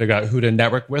basically figure out who to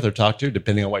network with or talk to,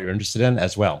 depending on what you're interested in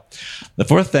as well. The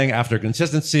fourth thing after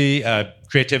consistency,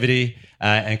 creativity,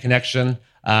 and connection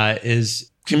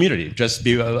is community. Just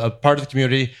be a part of the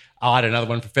community. I'll add another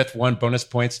one for fifth one, bonus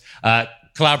points.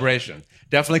 Collaboration.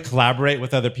 Definitely collaborate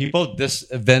with other people.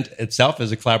 This event itself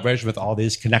is a collaboration with all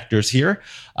these connectors here.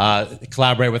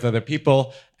 Collaborate with other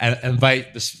people and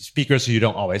invite the speakers who you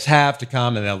don't always have to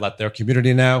come and then let their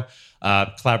community know.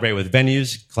 Collaborate with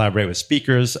venues, collaborate with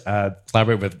speakers,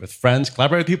 collaborate with friends,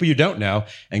 collaborate with people you don't know,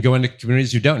 and go into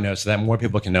communities you don't know so that more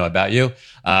people can know about you.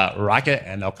 Rock it,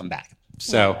 and they'll come back.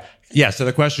 So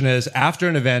the question is, after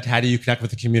an event, how do you connect with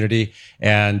the community?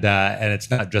 And it's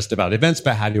not just about events,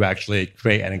 but how do you actually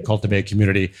create and cultivate a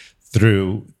community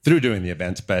through doing the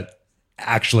events, but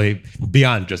actually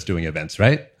beyond just doing events,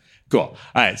 right? Cool. All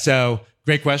right. So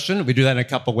great question. We do that in a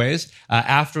couple ways.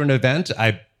 After an event,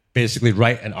 I basically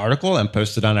write an article and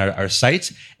post it on our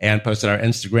site and post it on our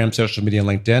Instagram, social media, and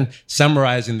LinkedIn,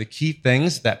 summarizing the key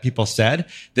things that people said.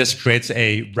 This creates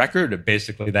a record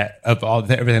basically of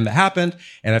everything that happened.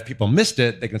 And if people missed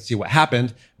it, they can see what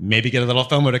happened, maybe get a little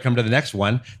FOMO to come to the next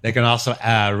one. They can also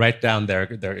write down their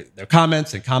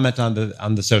comments and comment on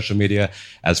the social media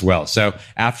as well. So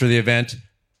after the event,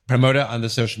 promote it on the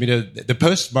social media. The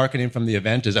post-marketing from the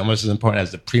event is almost as important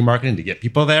as the pre-marketing to get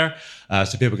people there.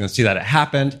 So people can see that it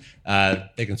happened.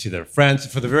 They can see their friends.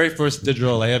 For the very first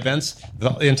digital LA events,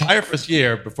 the entire first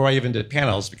year, before I even did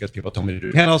panels, because people told me to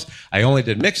do panels, I only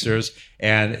did mixers.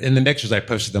 And in the mixers, I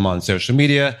posted them on social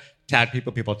media, tagged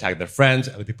people tagged their friends.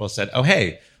 Other people said, oh,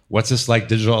 hey, what's this like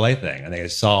digital LA thing? And they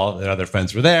saw that other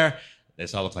friends were there. They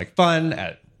saw it looked like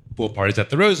fun. pool parties at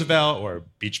the Roosevelt or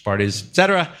beach parties,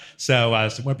 etc. So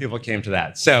more people came to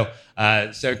that. So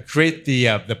create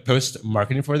the post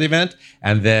marketing for the event,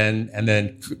 and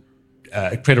then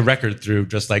create a record through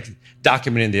just like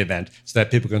documenting the event so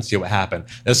that people can see what happened.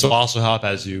 This will also help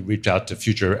as you reach out to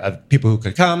future people who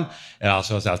could come. It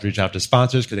also helps to reach out to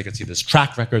sponsors because they can see this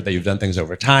track record that you've done things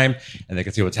over time, and they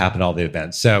can see what's happened at all the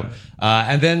events. So,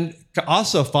 and then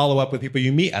also follow up with people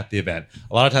you meet at the event.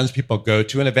 A lot of times people go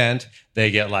to an event,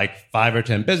 they get like 5 or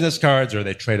 10 business cards, or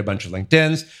they trade a bunch of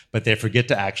LinkedIns, but they forget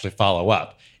to actually follow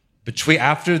up.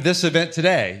 After this event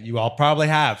today, you all probably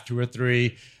have 2 or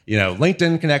 3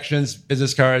 LinkedIn connections,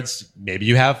 business cards. Maybe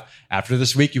you have, after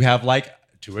this week, you have like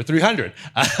 200 or 300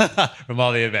 from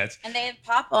all the events. And they have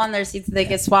Popple on their seats so they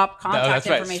can swap contact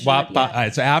information. All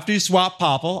right. So after you swap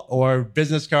Popple or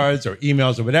business cards or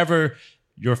emails or whatever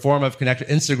your form of connection,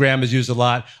 Instagram is used a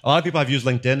lot. A lot of people have used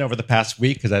LinkedIn over the past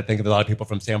week because I think a lot of people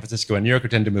from San Francisco and New York who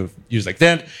tend to use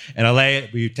LinkedIn. In LA,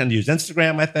 we tend to use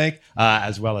Instagram, I think,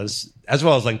 as well as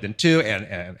LinkedIn too,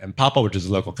 and Popple, which is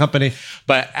a local company.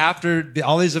 But after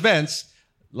all these events,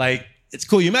 like, it's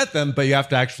cool you met them, but you have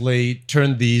to actually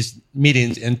turn these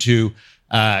meetings into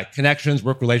connections,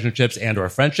 work relationships, and or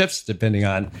friendships, depending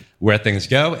on where things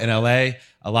go. In LA,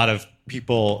 a lot of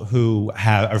people who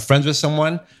are friends with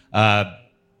someone,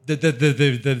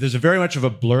 there's a very much of a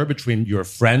blur between your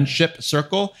friendship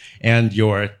circle and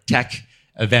your tech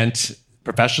event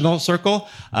professional circle.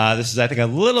 This is, I think, a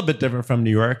little bit different from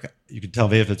New York. You can tell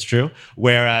me if it's true,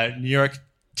 where New York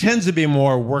tends to be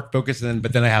more work focused,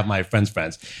 but then I have my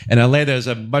friends. In LA, there's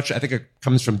a much, I think it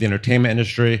comes from the entertainment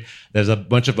industry. There's a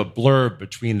bunch of a blur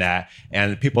between that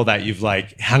and the people that you've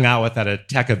like hung out with at a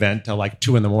tech event till like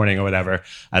 2 a.m. or whatever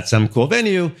at some cool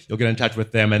venue, you'll get in touch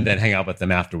with them and then hang out with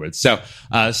them afterwards. So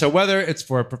whether it's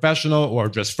for a professional or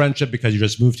just friendship because you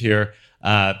just moved here,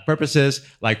 purposes,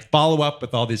 like follow up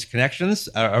with all these connections,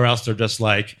 or else they're just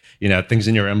like, things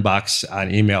in your inbox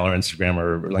on email or Instagram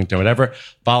or LinkedIn, whatever.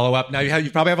 Follow up. Now you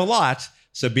probably have a lot,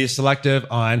 so be selective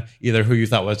on either who you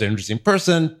thought was an interesting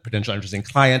person, potential interesting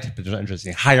client, potential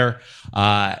interesting hire,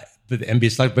 and be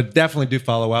selective. But definitely do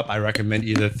follow up. I recommend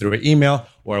either through an email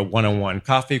or a one-on-one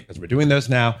coffee, because we're doing those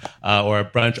now, or a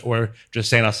brunch, or just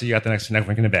saying I'll see you at the next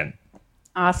networking event.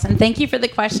 Awesome. Thank you for the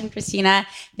question, Christina.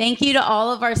 Thank you to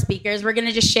all of our speakers. We're going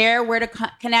to just share where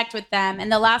to connect with them.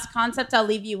 And the last concept I'll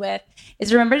leave you with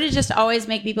is remember to just always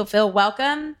make people feel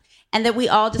welcome and that we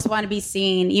all just want to be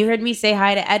seen. You heard me say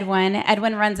hi to Edwin.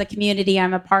 Edwin runs a community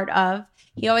I'm a part of.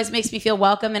 He always makes me feel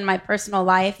welcome in my personal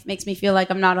life, makes me feel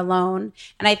like I'm not alone.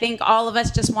 And I think all of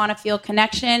us just want to feel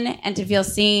connection and to feel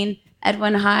seen.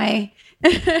 Edwin, hi.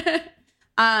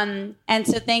 And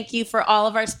so thank you for all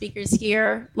of our speakers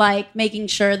here, like making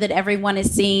sure that everyone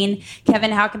is seen.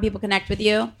 Kevin, how can people connect with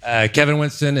you? Kevin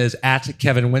Winston is at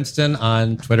Kevin Winston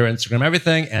on Twitter, Instagram,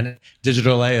 everything. And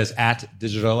Digital LA is at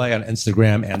Digital LA on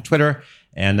Instagram and Twitter,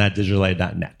 and at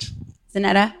digitala.net.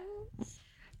 Zanetta?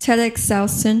 TEDx South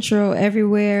Central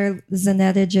everywhere.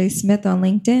 Zanetta J. Smith on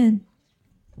LinkedIn.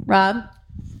 Rob?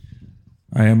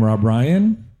 I am Rob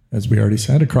Ryan, as we already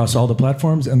said, across all the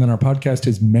platforms. And then our podcast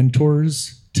is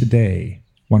Mentors Today,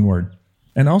 one word.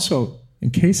 And also,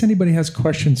 in case anybody has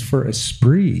questions for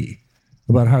Esprit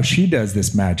about how she does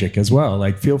this magic as well,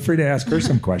 like feel free to ask her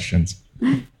some questions.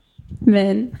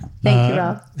 Min. Thank you,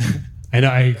 Rob. I know,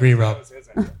 I agree, Rob.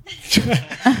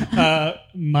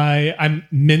 I'm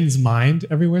Min's Mind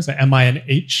everywhere. So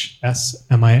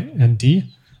MINHSMIND.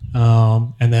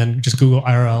 And then just Google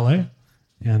IRLA.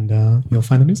 And you'll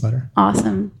find the newsletter.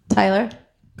 Awesome. Tyler?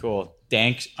 Cool.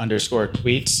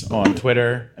 Dank_tweets on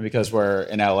Twitter. And because we're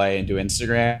in LA and do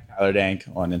Instagram, Tyler Dank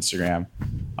on Instagram.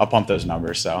 I'll pump those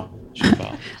numbers, so should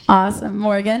follow. Awesome.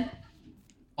 Morgan?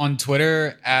 On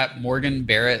Twitter, at Morgan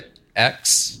Barrett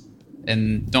X.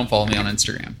 And don't follow me on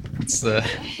Instagram. It's the...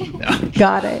 No.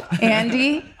 Got it.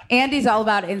 Andy? Andy's all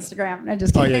about Instagram. No,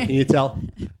 just kidding. Oh, yeah. Can you tell?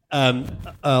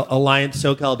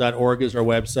 AllianceSoCal.org is our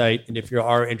website. And if you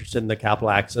are interested in the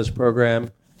Capital Access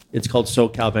Program, it's called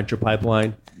SoCal Venture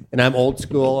Pipeline. And I'm old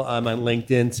school. I'm on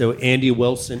LinkedIn. So Andy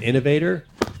Wilson Innovator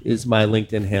is my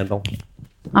LinkedIn handle.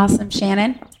 Awesome.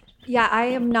 Shannon? Yeah, I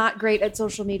am not great at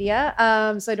social media,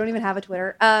 so I don't even have a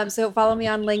Twitter. So follow me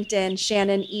on LinkedIn,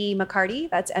 Shannon E. McCarty.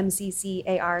 That's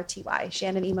MCCARTY.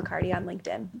 Shannon E. McCarty on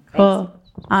LinkedIn. Cool.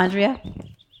 Andrea?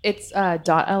 It's .la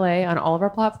on all of our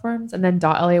platforms, and then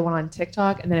 .la1 on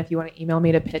TikTok. And then if you want to email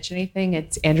me to pitch anything,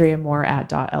 it's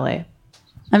AndreaMoore@.la.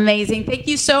 Amazing. Thank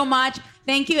you so much.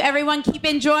 Thank you, everyone. Keep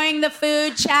enjoying the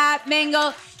food, chat,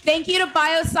 mingle. Thank you to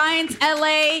Bioscience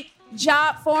LA,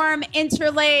 Jotform,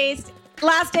 Interlaced.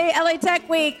 Last day LA Tech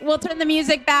Week. We'll turn the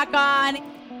music back on.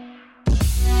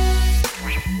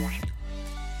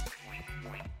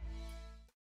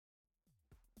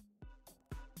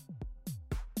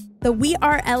 The We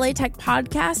Are LA Tech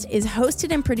podcast is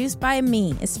hosted and produced by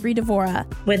me, Esprit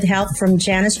Devora. With help from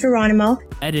Janice Geronimo.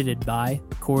 Edited by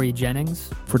Corey Jennings.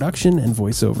 Production and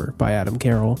voiceover by Adam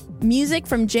Carroll. Music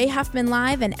from Jay Huffman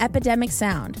Live and Epidemic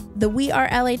Sound. The We Are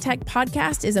LA Tech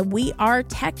podcast is a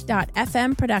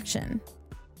WeAreTech.fm production.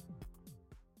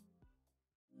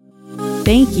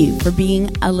 Thank you for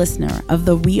being a listener of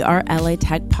the We Are LA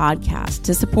Tech podcast.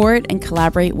 To support and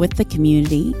collaborate with the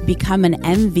community, become an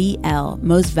MVL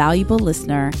Most Valuable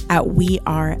Listener at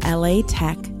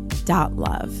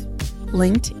WeAreLATech.love.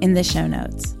 Linked in the show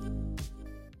notes.